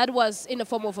 and that was in a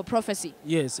form of a prophecy.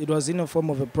 Yes, it was in a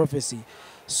form of a prophecy.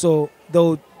 So they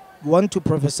would want to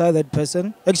prophesy that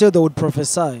person. Actually, they would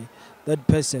prophesy that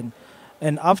person.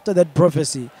 And after that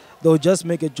prophecy, they would just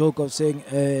make a joke of saying,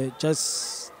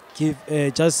 just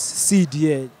seed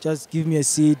here, just give me a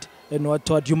seed, and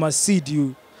what, you must seed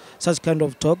you. Such kind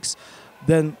of talks.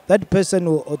 Then that person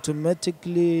will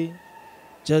automatically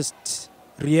just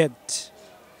react.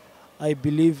 I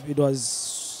believe it was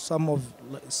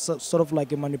sort of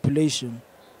like a manipulation.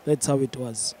 That's how it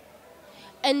was.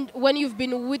 And when you've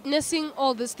been witnessing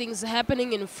all these things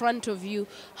happening in front of you,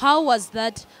 how was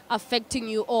that affecting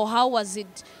you, or how was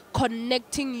it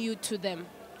connecting you to them?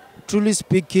 Truly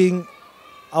speaking,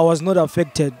 I was not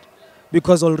affected,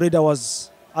 because already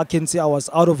I can say I was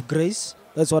out of grace.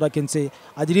 That's what I can say.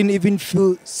 I didn't even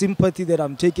feel sympathy that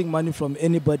I'm taking money from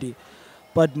anybody.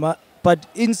 But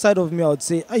inside of me, I would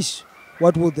say, Aish,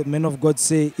 what will the man of God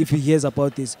say if he hears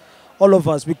about this? All of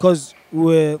us, because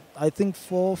we're, I think,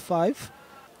 4 or 5.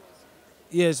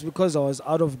 Yes, because I was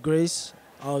out of grace,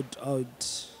 I would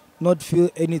not feel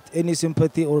any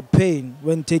sympathy or pain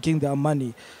when taking their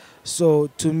money. So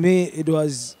to me, it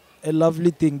was a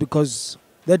lovely thing, because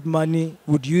that money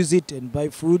would use it and buy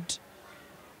food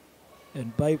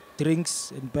and buy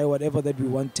drinks and buy whatever that we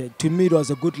wanted. To me, it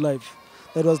was a good life.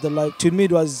 That was the life. To me,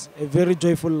 it was a very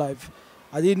joyful life.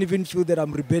 I didn't even feel that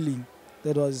I'm rebelling.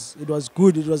 It was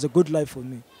good. It was a good life for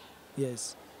me.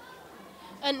 Yes.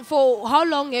 And for how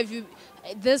long have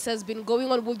this has been going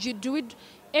on? Would you do it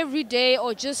every day,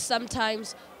 or just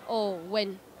sometimes, or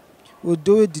when? We'll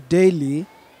do it daily,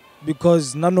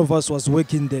 because none of us was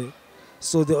working there.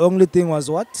 So the only thing was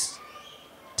what?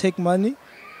 Take money,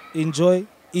 enjoy,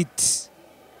 eat.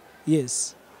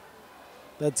 Yes.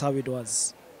 That's how it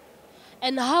was.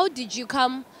 And how did you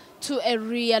come to a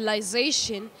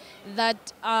realization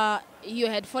that you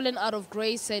had fallen out of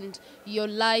grace and your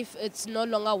life, it's no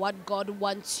longer what God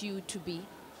wants you to be?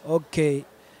 Okay.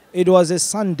 It was a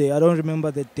Sunday. I don't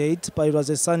remember the date, but it was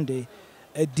a Sunday.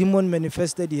 A demon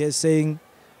manifested here saying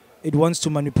it wants to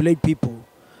manipulate people.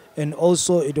 And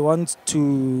also it wants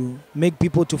to make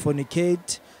people to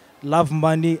fornicate, love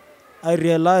money. I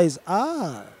realized,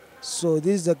 so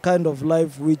this is the kind of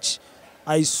life which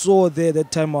I saw there the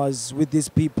time I was with these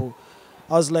people.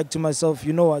 I was like to myself,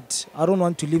 you know what? I don't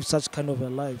want to live such kind of a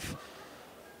life.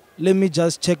 Let me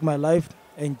just check my life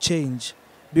and change.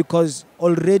 Because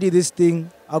already this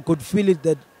thing, I could feel it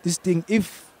that this thing,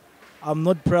 if I'm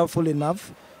not prayerful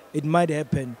enough, it might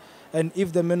happen. And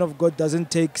if the man of God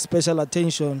doesn't take special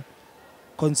attention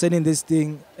concerning this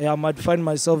thing, I might find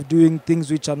myself doing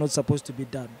things which are not supposed to be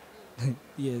done.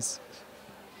 Yes.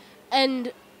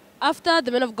 And after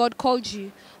the man of God called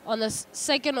you on the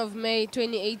 2nd of May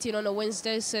 2018 on a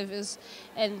Wednesday service,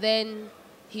 and then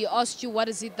he asked you what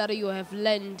is it that you have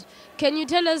learned. Can you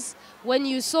tell us, when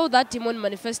you saw that demon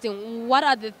manifesting, what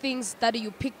are the things that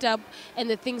you picked up and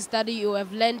the things that you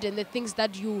have learned and the things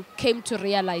that you came to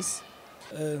realize?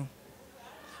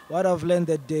 What I've learned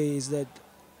that day is that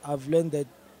I've learned that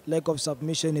lack of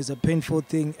submission is a painful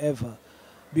thing ever,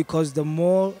 because the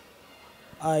more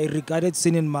I regarded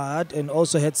sin in my heart and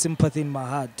also had sympathy in my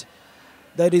heart,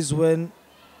 that is when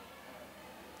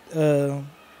the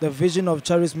vision of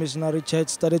Charis Missionary Church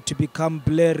started to become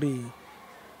blurry.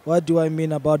 What do I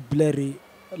mean about blurry?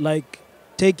 Like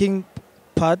taking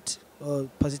part or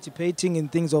participating in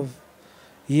things of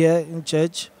here in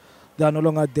church, they are no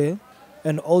longer there,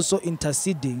 and also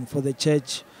interceding for the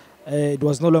church, it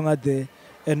was no longer there,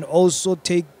 and also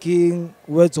taking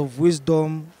words of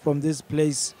wisdom from this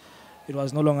place, it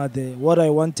was no longer there. What I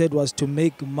wanted was to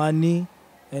make money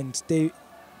and stay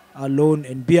alone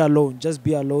and be alone, just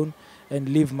be alone and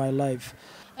live my life.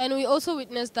 And we also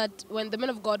witnessed that when the man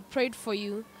of God prayed for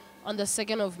you on the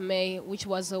 2nd of May, which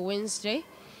was a Wednesday,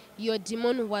 your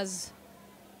demon was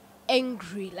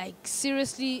angry, like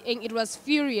seriously, it was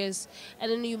furious.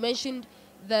 And then you mentioned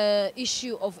the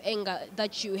issue of anger,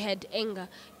 that you had anger.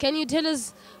 Can you tell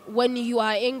us, when you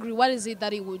are angry, what is it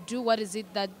that it would do? What is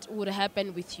it that would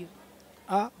happen with you?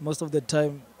 Most of the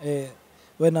time,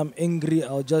 when I'm angry,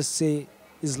 I'll just say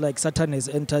it's like Satan has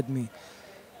entered me.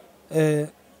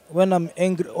 When I'm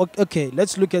angry, okay,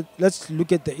 let's look at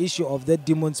the issue of that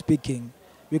demon speaking,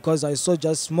 because I saw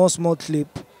just small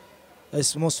clip,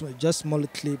 small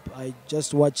clip. I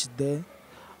just watched there.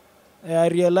 I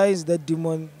realized that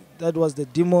demon. That was the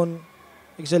demon.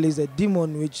 Actually, it's a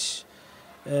demon which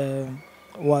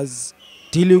was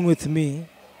dealing with me,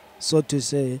 so to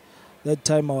say. That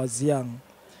time I was young.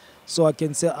 So I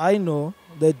can say I know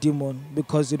that demon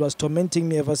because it was tormenting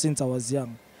me ever since I was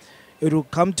young. It will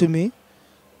come to me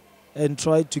and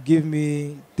try to give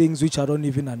me things which I don't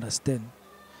even understand.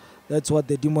 That's what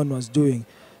the demon was doing.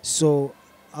 So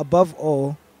above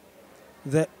all,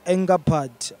 the anger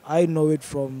part, I know it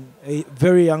from a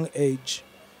very young age,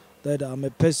 that I'm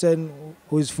a person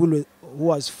who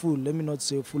was full, let me not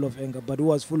say full of anger, but who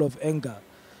was full of anger.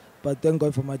 But thank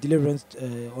God for my deliverance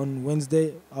on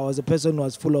Wednesday. I was a person who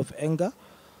was full of anger.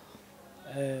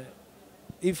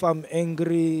 If I'm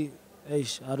angry,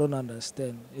 I don't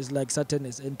understand. It's like Satan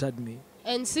has entered me.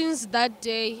 And since that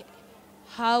day,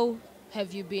 how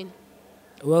have you been?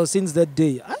 Well, since that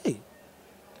day,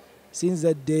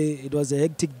 it was a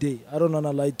hectic day. I don't want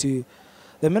to lie to you.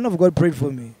 The man of God prayed for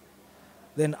me.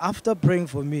 Then after praying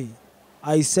for me,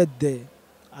 I sat there.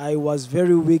 I was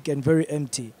very weak and very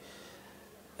empty.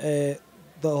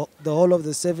 The whole of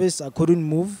the service, I couldn't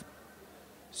move,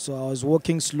 so I was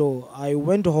walking slow. I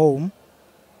went home.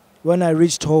 When I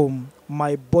reached home,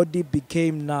 my body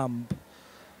became numb.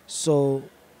 So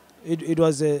it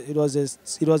was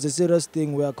a serious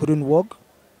thing where I couldn't walk,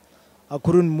 I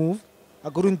couldn't move, I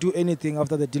couldn't do anything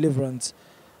after the deliverance.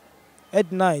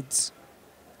 At night,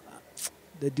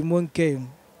 the demon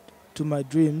came to my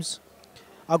dreams.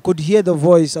 I could hear the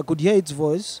voice, I could hear its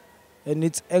voice, and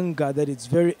its anger, that it's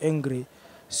very angry.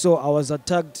 So I was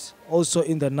attacked also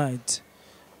in the night.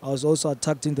 I was also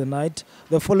attacked in the night.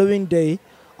 The following day,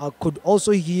 I could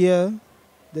also hear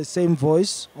the same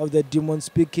voice of the demon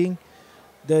speaking.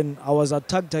 Then I was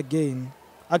attacked again.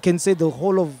 I can say the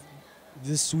whole of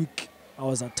this week I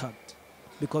was attacked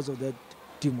because of that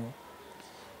demon.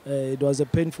 It was a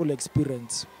painful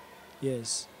experience,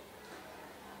 yes.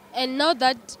 And now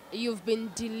that you've been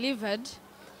delivered,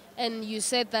 and you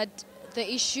said that the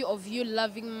issue of you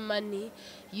loving money,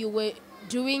 you were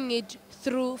doing it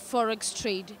through forex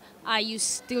trade. Are you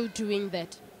still doing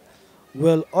that?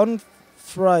 Well, on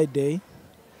Friday,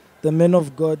 the man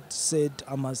of God said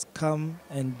I must come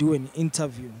and do an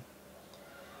interview.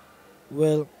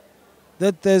 Well,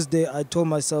 that Thursday I told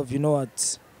myself, you know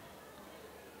what,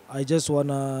 I just want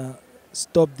to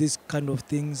stop these kind of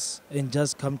things and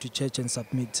just come to church and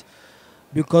submit.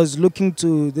 Because looking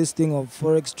to this thing of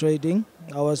forex trading,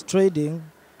 I was trading,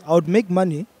 I would make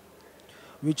money,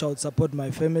 which I would support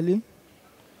my family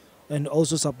and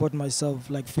also support myself,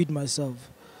 like feed myself.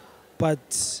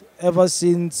 But ever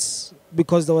since,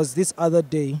 because there was this other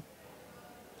day,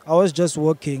 I was just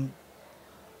working,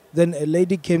 then a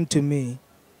lady came to me.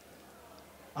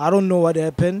 I don't know what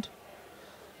happened.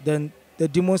 Then the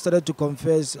demon started to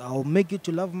confess, I'll make you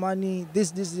to love money,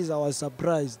 this. I was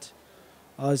surprised.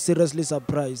 I was seriously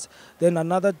surprised. Then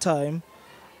another time,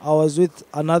 I was with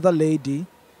another lady.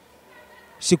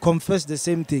 She confessed the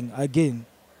same thing again.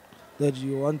 that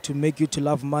you want to make you to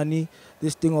love money,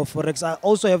 this thing of Forex. I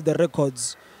also have the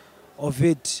records of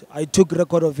it. I took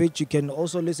record of it. You can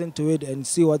also listen to it and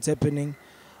see what's happening.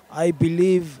 I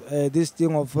believe this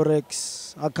thing of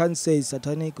Forex, I can't say it's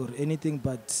satanic or anything,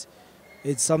 but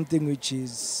it's something which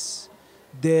is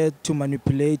there to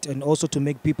manipulate and also to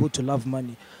make people to love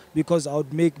money. Because I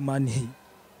would make money,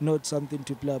 not something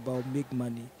to play about, make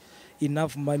money.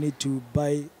 Enough money to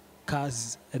buy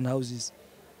cars and houses.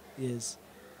 Yes.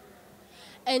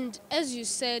 And as you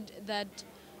said that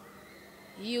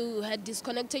you had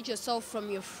disconnected yourself from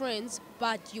your friends,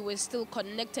 but you were still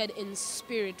connected in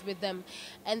spirit with them.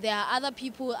 And there are other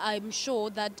people, I'm sure,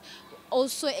 that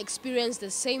also experience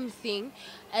the same thing,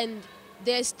 and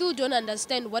they still don't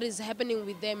understand what is happening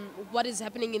with them, what is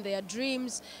happening in their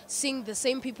dreams, seeing the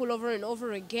same people over and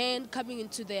over again, coming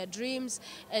into their dreams,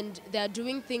 and they are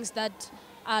doing things that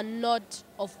are not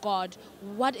of God.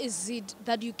 What is it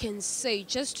that you can say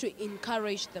just to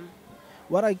encourage them?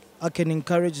 What I can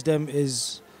encourage them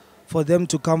is for them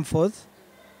to come forth,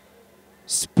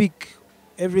 speak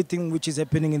everything which is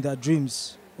happening in their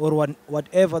dreams, or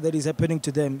whatever that is happening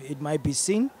to them. It might be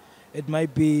sin, it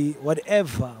might be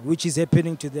whatever which is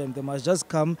happening to them. They must just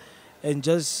come and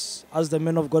just ask the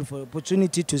man of God for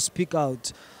opportunity to speak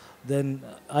out. Then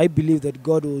I believe that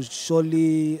God will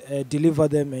surely deliver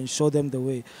them and show them the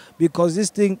way. Because this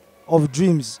thing of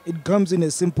dreams, it comes in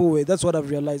a simple way. That's what I've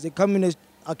realized. It comes in a,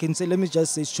 I can say, let me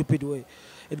just say, stupid way.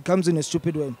 It comes in a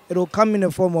stupid way. It will come in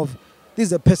a form of, this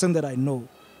is a person that I know.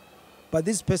 But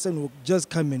this person will just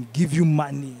come and give you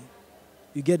money.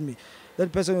 You get me?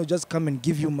 That person will just come and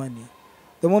give you money.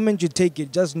 The moment you take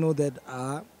it, just know that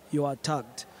you are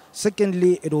attacked.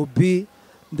 Secondly, it will be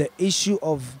the issue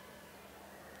of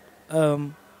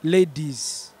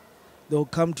ladies. They will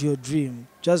come to your dream.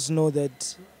 Just know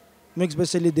that,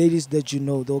 especially ladies that you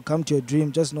know, they will come to your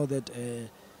dream. Just know that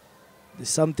there's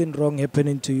something wrong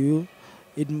happening to you.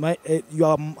 It might you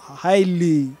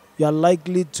are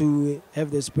likely to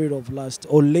have the spirit of lust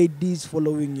or ladies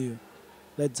following you.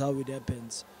 That's how it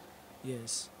happens.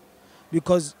 Yes.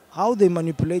 Because how they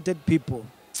manipulated people,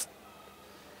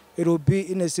 it will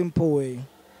be in a simple way.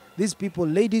 These people,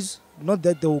 ladies, not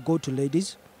that they will go to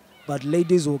ladies, but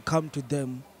ladies will come to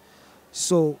them.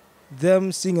 So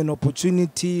them seeing an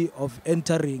opportunity of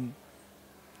entering,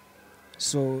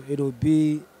 so it will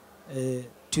be,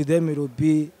 to them it will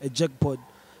be a jackpot.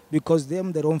 Because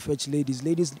them, they don't fetch ladies.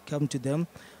 Ladies come to them,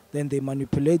 then they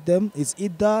manipulate them. It's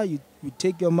either you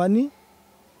take your money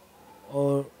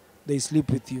or they sleep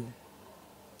with you.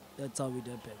 That's how it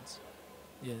happens.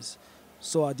 Yes.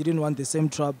 So I didn't want the same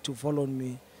trap to fall on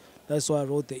me. That's why I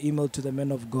wrote the email to the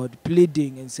man of God,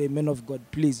 pleading and say, man of God,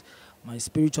 please, my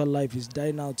spiritual life is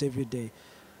dying out every day.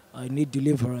 I need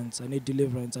deliverance. I need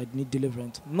deliverance. I need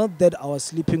deliverance. Not that I was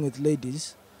sleeping with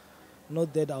ladies.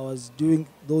 Not that I was doing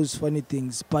those funny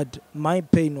things, but my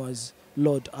pain was,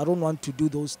 Lord, I don't want to do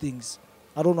those things.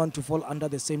 I don't want to fall under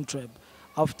the same trap.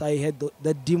 After I had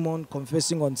that demon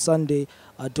confessing on Sunday,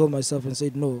 I told myself and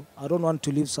said, no, I don't want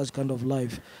to live such kind of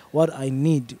life. What I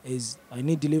need is, I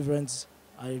need deliverance.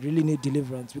 I really need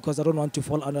deliverance because I don't want to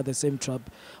fall under the same trap.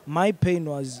 My pain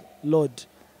was, Lord,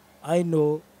 I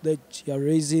know that you are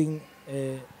raising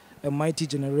a mighty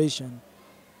generation.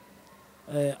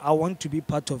 I want to be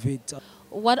part of it.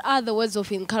 What are the words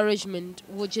of encouragement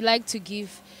would you like to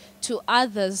give to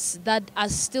others that are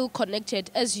still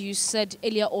connected? As you said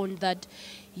earlier on, that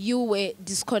you were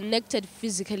disconnected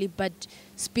physically, but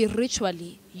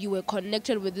spiritually you were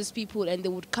connected with these people, and they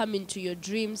would come into your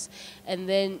dreams, and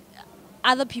then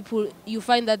other people, you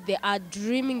find that they are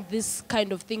dreaming this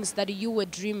kind of things that you were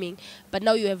dreaming, but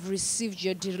now you have received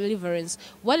your deliverance.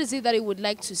 What is it that you would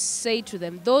like to say to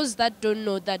them? Those that don't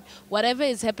know that whatever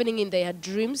is happening in their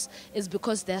dreams is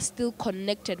because they are still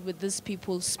connected with these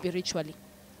people spiritually.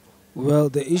 Well,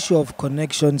 the issue of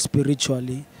connection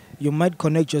spiritually, you might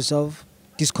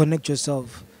disconnect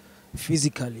yourself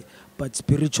physically, but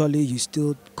spiritually you're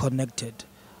still connected.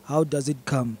 How does it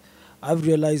come? I've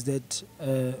realized that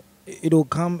it will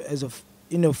come as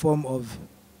in a form of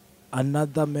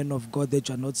another man of God that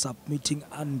you are not submitting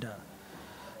under.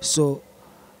 So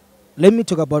let me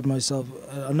talk about myself.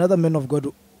 Another man of God,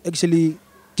 actually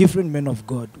different men of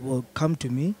God, will come to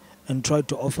me and try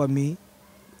to offer me,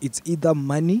 it's either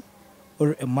money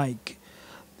or a mic.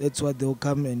 That's what they'll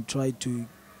come and try to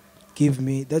give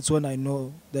me. That's when I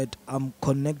know that I'm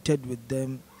connected with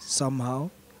them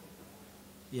somehow.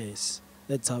 Yes,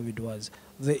 that's how it was.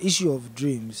 The issue of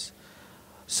dreams,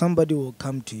 somebody will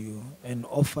come to you and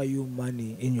offer you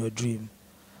money in your dream.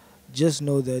 Just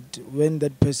know that when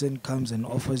that person comes and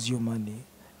offers you money,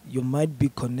 you might be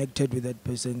connected with that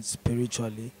person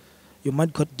spiritually. You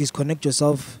might disconnect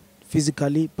yourself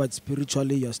physically, but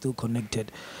spiritually you're still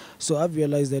connected. So I've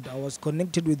realized that I was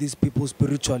connected with these people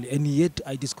spiritually, and yet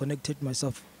I disconnected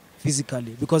myself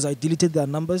physically because I deleted their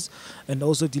numbers and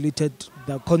also deleted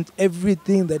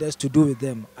everything that has to do with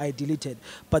them. I deleted.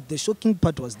 But the shocking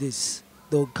part was this: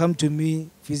 they'll come to me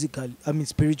physically,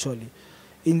 spiritually,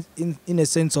 in a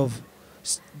sense of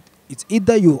it's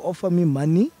either you offer me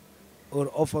money or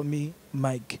offer me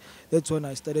mic. That's when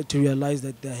I started to realize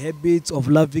that the habits of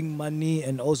loving money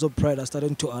and also pride are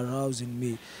starting to arouse in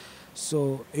me.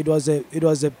 So it was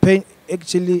a pain.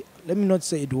 Actually, let me not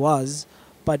say it was,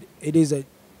 but it is a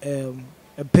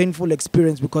painful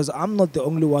experience because I'm not the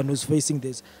only one who's facing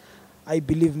this. I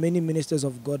believe many ministers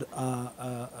of God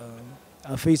are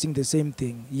facing the same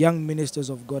thing. Young ministers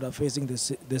of God are facing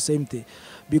the same thing,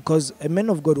 because a man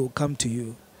of God will come to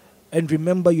you. And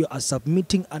remember, you are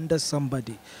submitting under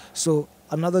somebody. So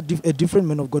a different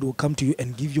man of God will come to you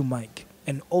and give you mic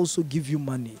and also give you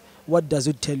money. What does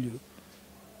it tell you?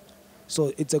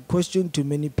 So it's a question to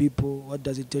many people. What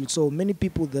does it tell you? So many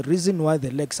people, the reason why they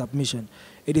lack submission,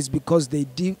 it is because they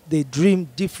dream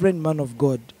different man of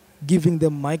God, giving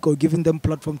them mic or giving them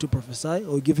platform to prophesy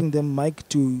or giving them mic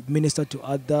to minister to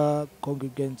other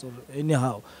congregants or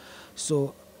anyhow.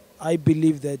 So I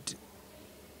believe that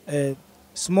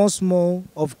small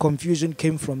of confusion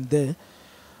came from there,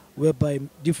 whereby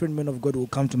different men of God will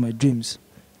come to my dreams,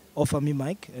 offer me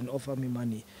mic and offer me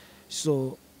money.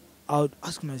 So I would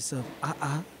ask myself,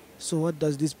 so what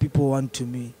does these people want to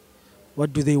me?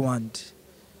 What do they want?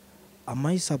 Am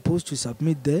I supposed to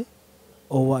submit there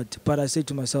or what? But I say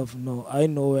to myself, no, I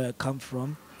know where I come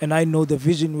from, and I know the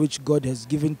vision which God has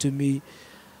given to me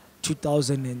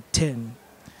 2010,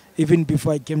 even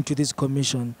before I came to this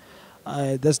commission.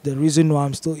 That's the reason why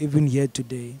I'm still even here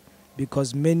today,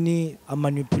 because many are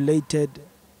manipulated,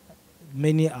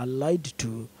 many are lied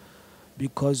to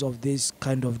because of this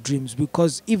kind of dreams.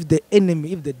 Because if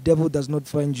the devil does not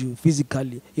find you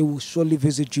physically, he will surely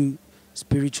visit you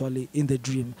spiritually in the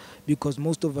dream. Because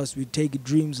most of us, we take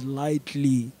dreams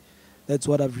lightly. That's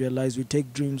what I've realized. We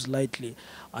take dreams lightly.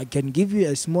 I can give you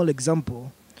a small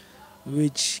example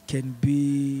which can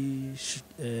be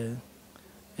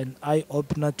an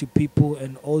eye-opener to people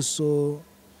and also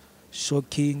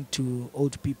shocking to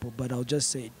old people. But I'll just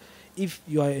say it. If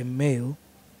you are a male,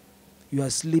 you are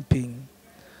sleeping,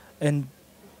 and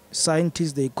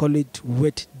scientists, they call it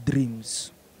wet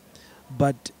dreams.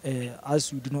 But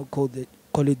us, we do not call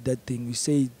it that thing. We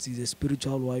say it is a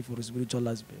spiritual wife or a spiritual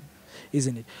husband,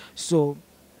 isn't it? So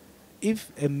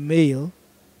if a male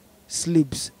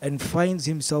sleeps and finds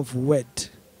himself wet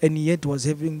and yet was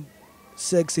having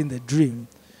sex in the dream,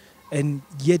 and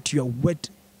yet you are wet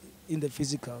in the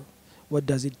physical, what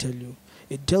does it tell you?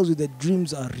 It tells you that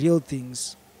dreams are real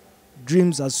things.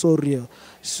 Dreams are so real.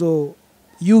 So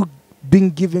you being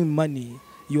given money,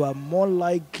 you are more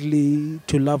likely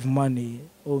to love money.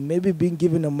 Or maybe being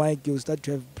given a mic, you'll start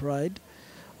to have pride.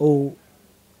 Or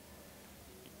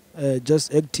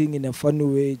just acting in a funny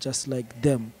way, just like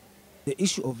them. The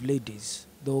issue of ladies,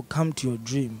 they'll come to your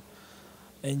dream.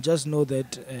 And just know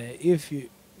that if you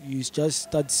just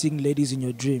start seeing ladies in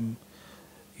your dream,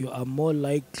 you are more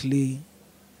likely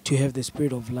to have the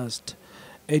spirit of lust.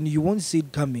 And you won't see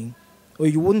it coming, or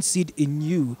you won't see it in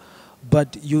you,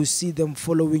 but you see them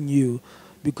following you,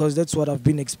 because that's what I've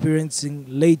been experiencing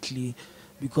lately,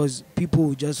 because people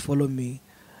will just follow me.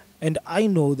 And I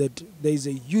know that there is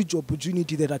a huge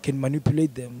opportunity that I can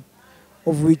manipulate them,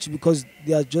 of which, because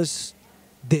they are just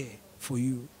there for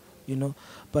you, you know.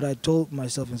 But I told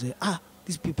myself and said,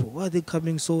 these people, why are they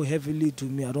coming so heavily to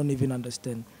me? I don't even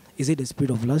understand. Is it the spirit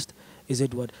of lust? Is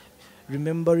it what?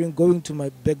 Remembering, going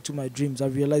back to my dreams, I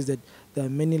realized that there are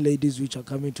many ladies which are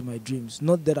coming to my dreams.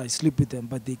 Not that I sleep with them,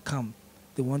 but they come.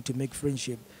 They want to make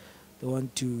friendship. They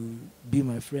want to be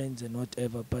my friends and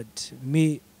whatever. But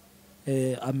me,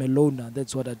 I'm a loner.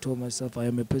 That's what I told myself. I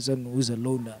am a person who's a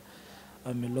loner.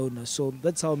 I'm a loner. So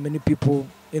that's how many people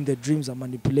in the dreams are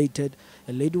manipulated.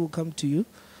 A lady will come to you.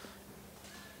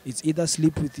 It's either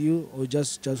sleep with you or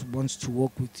just wants to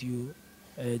walk with you.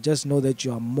 Just know that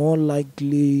you are more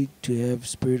likely to have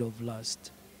spirit of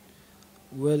lust.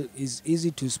 Well, it's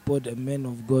easy to spot a man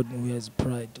of God who has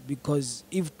pride, because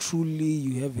if truly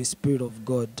you have a spirit of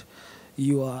God,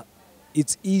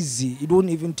 it's easy. It won't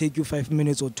even take you 5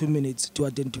 minutes or 2 minutes to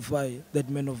identify that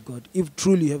man of God. If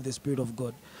truly you have the spirit of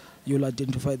God, you'll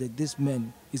identify that this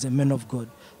man is a man of God.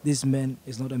 This man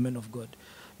is not a man of God.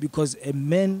 Because a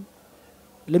man,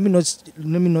 let me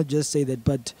not just say that,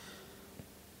 but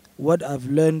what I've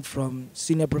learned from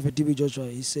Senior Prophet T.B. Joshua,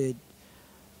 he said,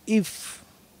 if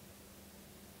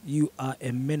you are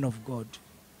a man of God,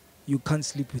 you can't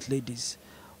sleep with ladies.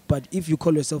 But if you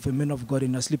call yourself a man of God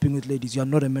and are sleeping with ladies, you are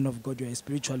not a man of God, you are a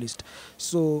spiritualist.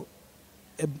 So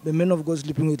a man of God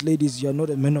sleeping with ladies, you are not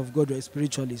a man of God, you are a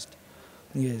spiritualist.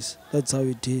 Yes, that's how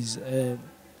it is.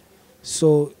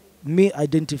 So me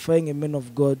identifying a man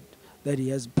of God that he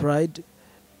has pride,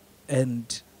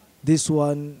 and this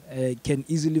one can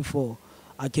easily fall.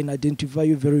 I can identify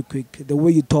you very quick. The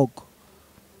way you talk,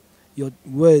 your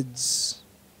words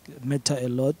matter a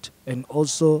lot. And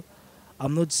also,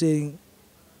 I'm not saying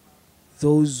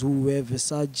those who wear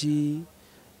Versace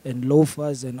and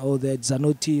loafers and all that,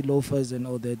 Zanotti loafers and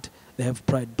all that, they have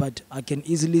pride. But I can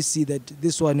easily see that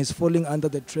this one is falling under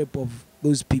the trap of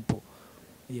those people.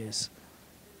 Yes.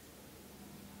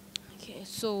 Okay,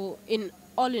 so in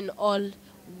all,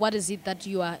 what is it that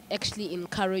you are actually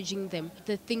encouraging them?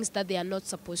 The things that they are not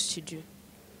supposed to do?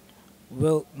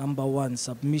 Well, number one,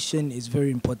 submission is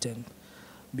very important,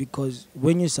 because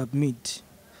when you submit,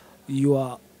 you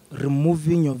are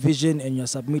removing your vision and you're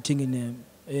submitting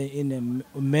in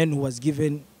a man who was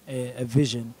given a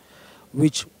vision,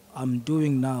 which I'm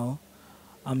doing now.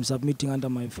 I'm submitting under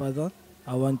my father.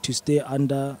 I want to stay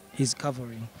under his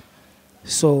covering.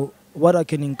 So what I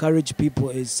can encourage people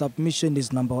is submission is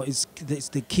it's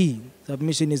the key.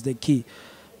 Submission is the key,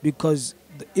 because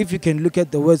if you can look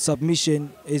at the word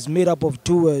submission, is made up of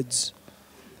two words: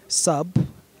 sub,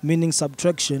 meaning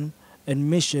subtraction, and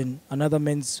mission, another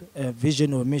man's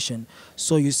vision or mission.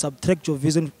 So you subtract your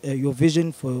vision your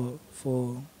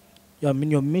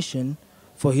mission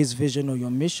for his vision, or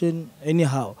your mission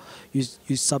anyhow.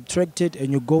 You subtract it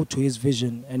and you go to his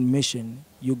vision and mission.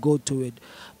 You go to it,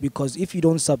 because if you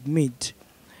don't submit,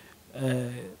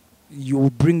 you will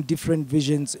bring different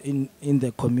visions in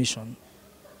the commission.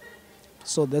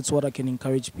 So that's what I can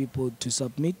encourage people to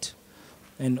submit,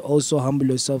 and also humble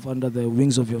yourself under the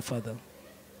wings of your father.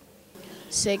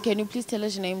 Sir, can you please tell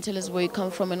us your name, tell us where you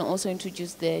come from, and also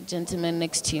introduce the gentleman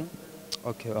next to you?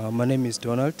 Okay, my name is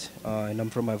Donald, and I'm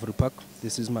from Ivory Park.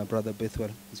 This is my brother Bethwell.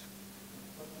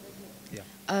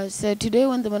 Yeah. So today,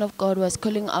 when the man of God was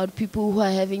calling out people who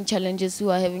are having challenges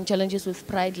with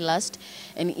pride, lust,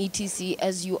 and etc.,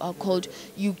 as you are called,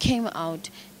 you came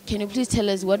out. Can you please tell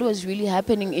us what was really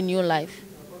happening in your life?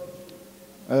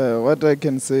 What I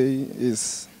can say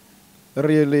is,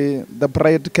 really, the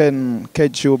pride can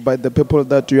catch you by the people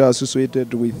that you are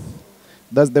associated with.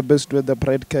 That's the best way the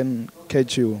pride can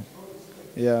catch you.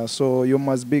 Yeah, so you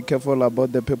must be careful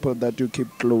about the people that you keep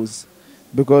close.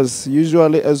 Because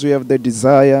usually, as we have the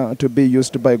desire to be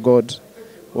used by God,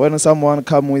 when someone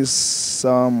comes with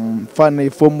some funny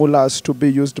formulas to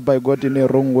be used by God in a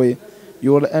wrong way,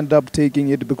 you will end up taking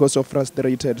it because of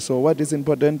frustrated. So what is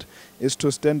important is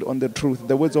to stand on the truth.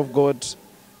 The words of God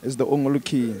is the only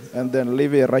key, and then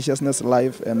live a righteousness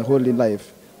life and holy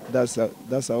life. That's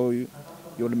how you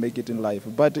will make it in life.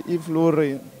 But if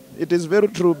Lori, it is very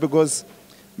true, because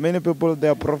many people, they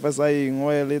are prophesying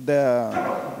while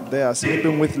they are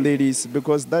sleeping with ladies.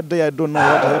 Because that day, I don't know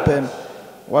what happened.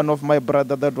 One of my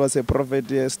brother that was a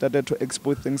prophet started to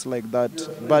expose things like that.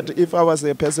 But if I was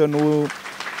a person who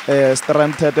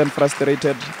stranded and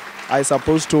frustrated, I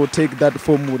supposed to take that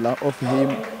formula of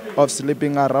him, of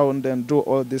sleeping around and do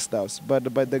all these stuff.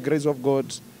 But by the grace of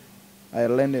God, I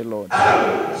learned a lot.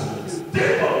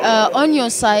 On your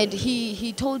side,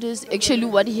 he told us actually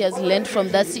what he has learned from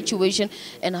that situation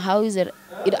and how it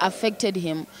affected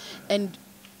him. And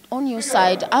on your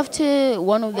side, after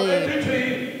one of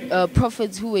the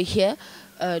prophets who were here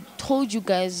told you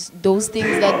guys those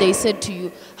things that they said to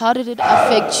you, how did it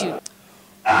affect you?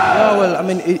 Yeah, well, I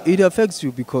mean, it affects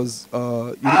you because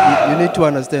you need to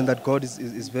understand that God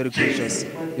is very gracious.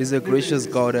 He's a gracious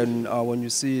God, and when you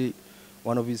see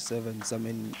one of his servants, I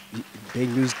mean,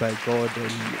 being used by God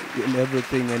and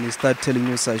everything, and he start telling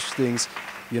you such things,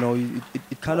 you know,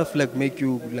 it kind of like make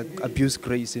you like abuse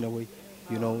grace in a way,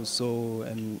 you know. So,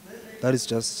 and that is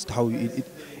just how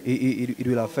it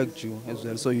will affect you as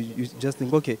well. So you just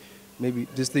think, okay, maybe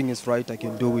this thing is right, I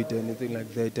can do it, anything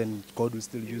like that, and God will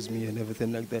still use me and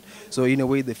everything like that. So in a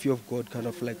way, the fear of God kind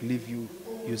of like leave you,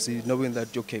 you see, knowing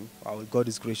that, okay, God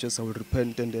is gracious, I will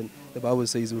repent, and then the Bible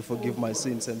says He will forgive my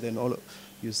sins, and then all,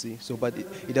 you see. So, but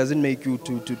it doesn't make you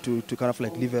to kind of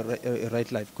like live a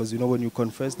right life, because, you know, when you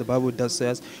confess, the Bible does say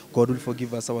us, God will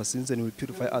forgive us our sins and will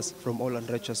purify us from all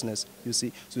unrighteousness, you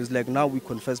see. So it's like now we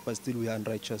confess, but still we are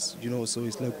unrighteous, you know. So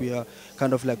it's like we are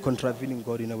kind of like contravening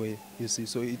God in a way, you see.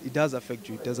 So it does affect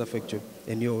you,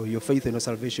 and your faith and your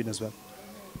salvation as well.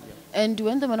 And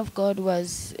when the man of God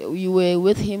you were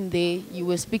with him there, you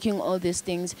were speaking all these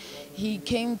things, he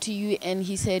came to you and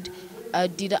he said,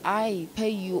 did I pay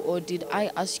you or did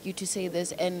I ask you to say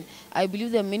this? And I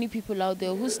believe there are many people out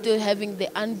there who still having the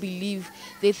unbelief.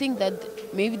 They think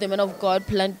that maybe the man of God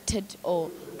planted or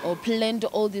planned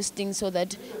all these things so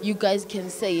that you guys can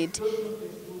say it.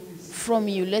 From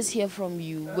you, let's hear from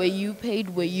you. Were you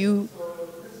paid? Were you...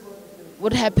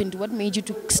 What happened? What made you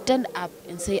to stand up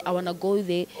and say, I want to go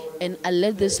there and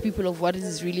alert these people of what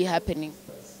is really happening?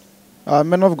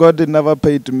 Man of God never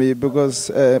paid me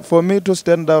because for me to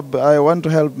stand up, I want to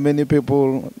help many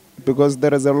people because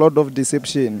there is a lot of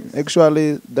deception.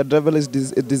 Actually, the devil is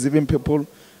deceiving people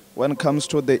when it comes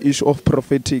to the issue of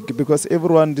prophetic because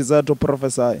everyone desires to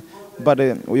prophesy. But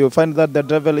you find that the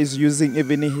devil is using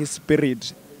even his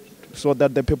spirit so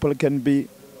that the people can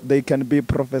be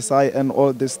prophesy and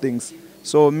all these things.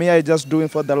 So me, I just doing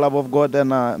for the love of God, and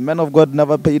man of God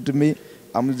never paid me.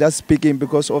 I'm just speaking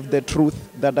because of the truth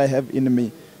that I have in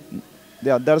me.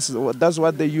 Yeah, that's what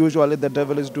the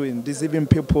devil is doing, deceiving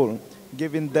people,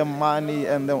 giving them money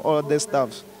and all this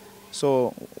stuff.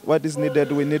 So what is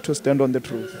needed, we need to stand on the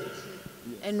truth.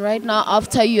 And right now,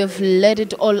 after you have let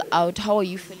it all out, how are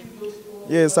you feeling?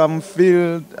 Yes, I'm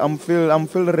feel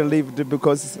relieved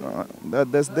because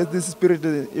this spirit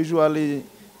usually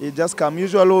it just come.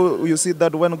 Usually you see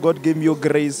that when God gives you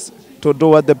grace to do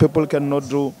what the people cannot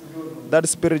do, that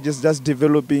spirit is just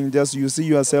developing. Just you see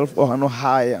yourself on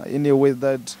higher in a way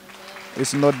that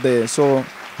is not there. So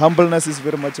humbleness is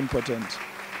very much important.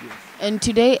 And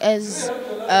today, as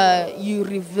you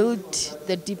revealed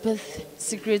the deepest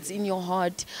secrets in your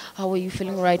heart, how are you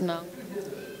feeling right now?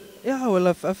 Yeah, well,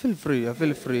 I feel free. I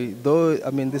feel free. Though, I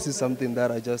mean, this is something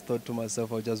that I just thought to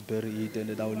myself, I'll just bury it and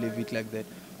then I'll leave it like that.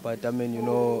 But, I mean, you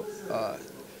know,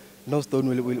 no stone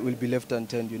will be left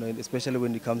unturned, you know, especially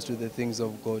when it comes to the things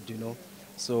of God, you know.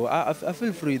 So I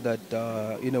feel free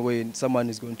that, in a way, someone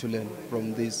is going to learn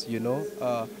from this, you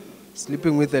know.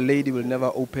 Sleeping with a lady will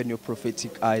never open your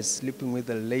prophetic eyes. Sleeping with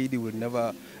a lady will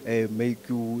never make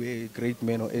you a great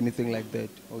man or anything like that,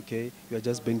 okay? You are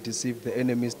just being deceived. The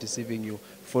enemy is deceiving you.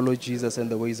 Follow Jesus and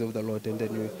the ways of the Lord, and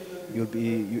then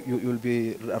you'll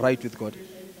be right with God.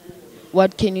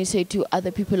 What can you say to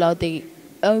other people out there,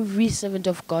 every servant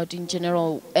of God in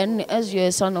general? And as you're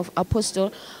a son of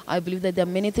Apostle, I believe that there are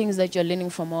many things that you're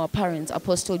learning from our parents,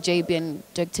 Apostle JB and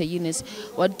Dr. Eunice.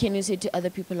 What can you say to other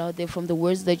people out there from the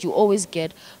words that you always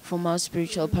get from our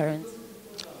spiritual parents?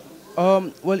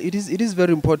 Well, it is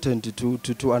very important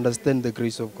to understand the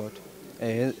grace of God.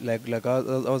 Like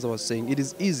as I was saying, it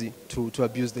is easy to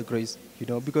abuse the grace, you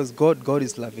know, because God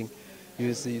is loving,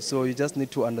 you see. So you just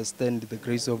need to understand the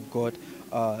grace of God.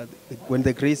 When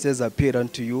the grace has appeared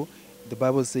unto you, the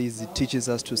Bible says it teaches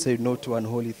us to say no to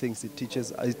unholy things. It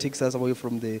takes us away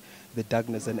from the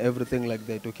darkness and everything like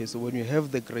that. Okay, so when you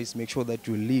have the grace, make sure that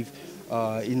you live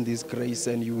in this grace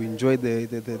and you enjoy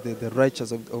the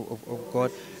righteousness of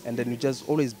God, and then you just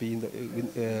always be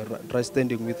in right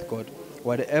standing with God.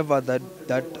 Whatever that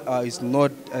is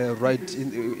not right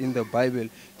in the Bible,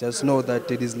 just know that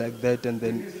it is like that, and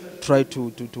then try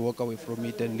to walk away from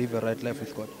it and live a right life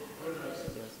with God.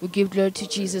 We give glory to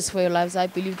Jesus for your lives. I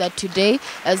believe that today,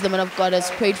 as the man of God has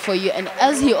prayed for you, and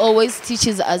as he always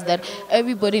teaches us that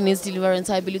everybody needs deliverance,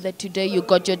 I believe that today you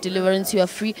got your deliverance, you are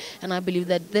free, and I believe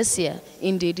that this year,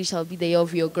 indeed, it shall be the year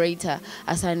of your greater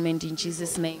assignment in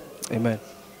Jesus' name. Amen.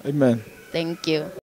 Amen. Thank you.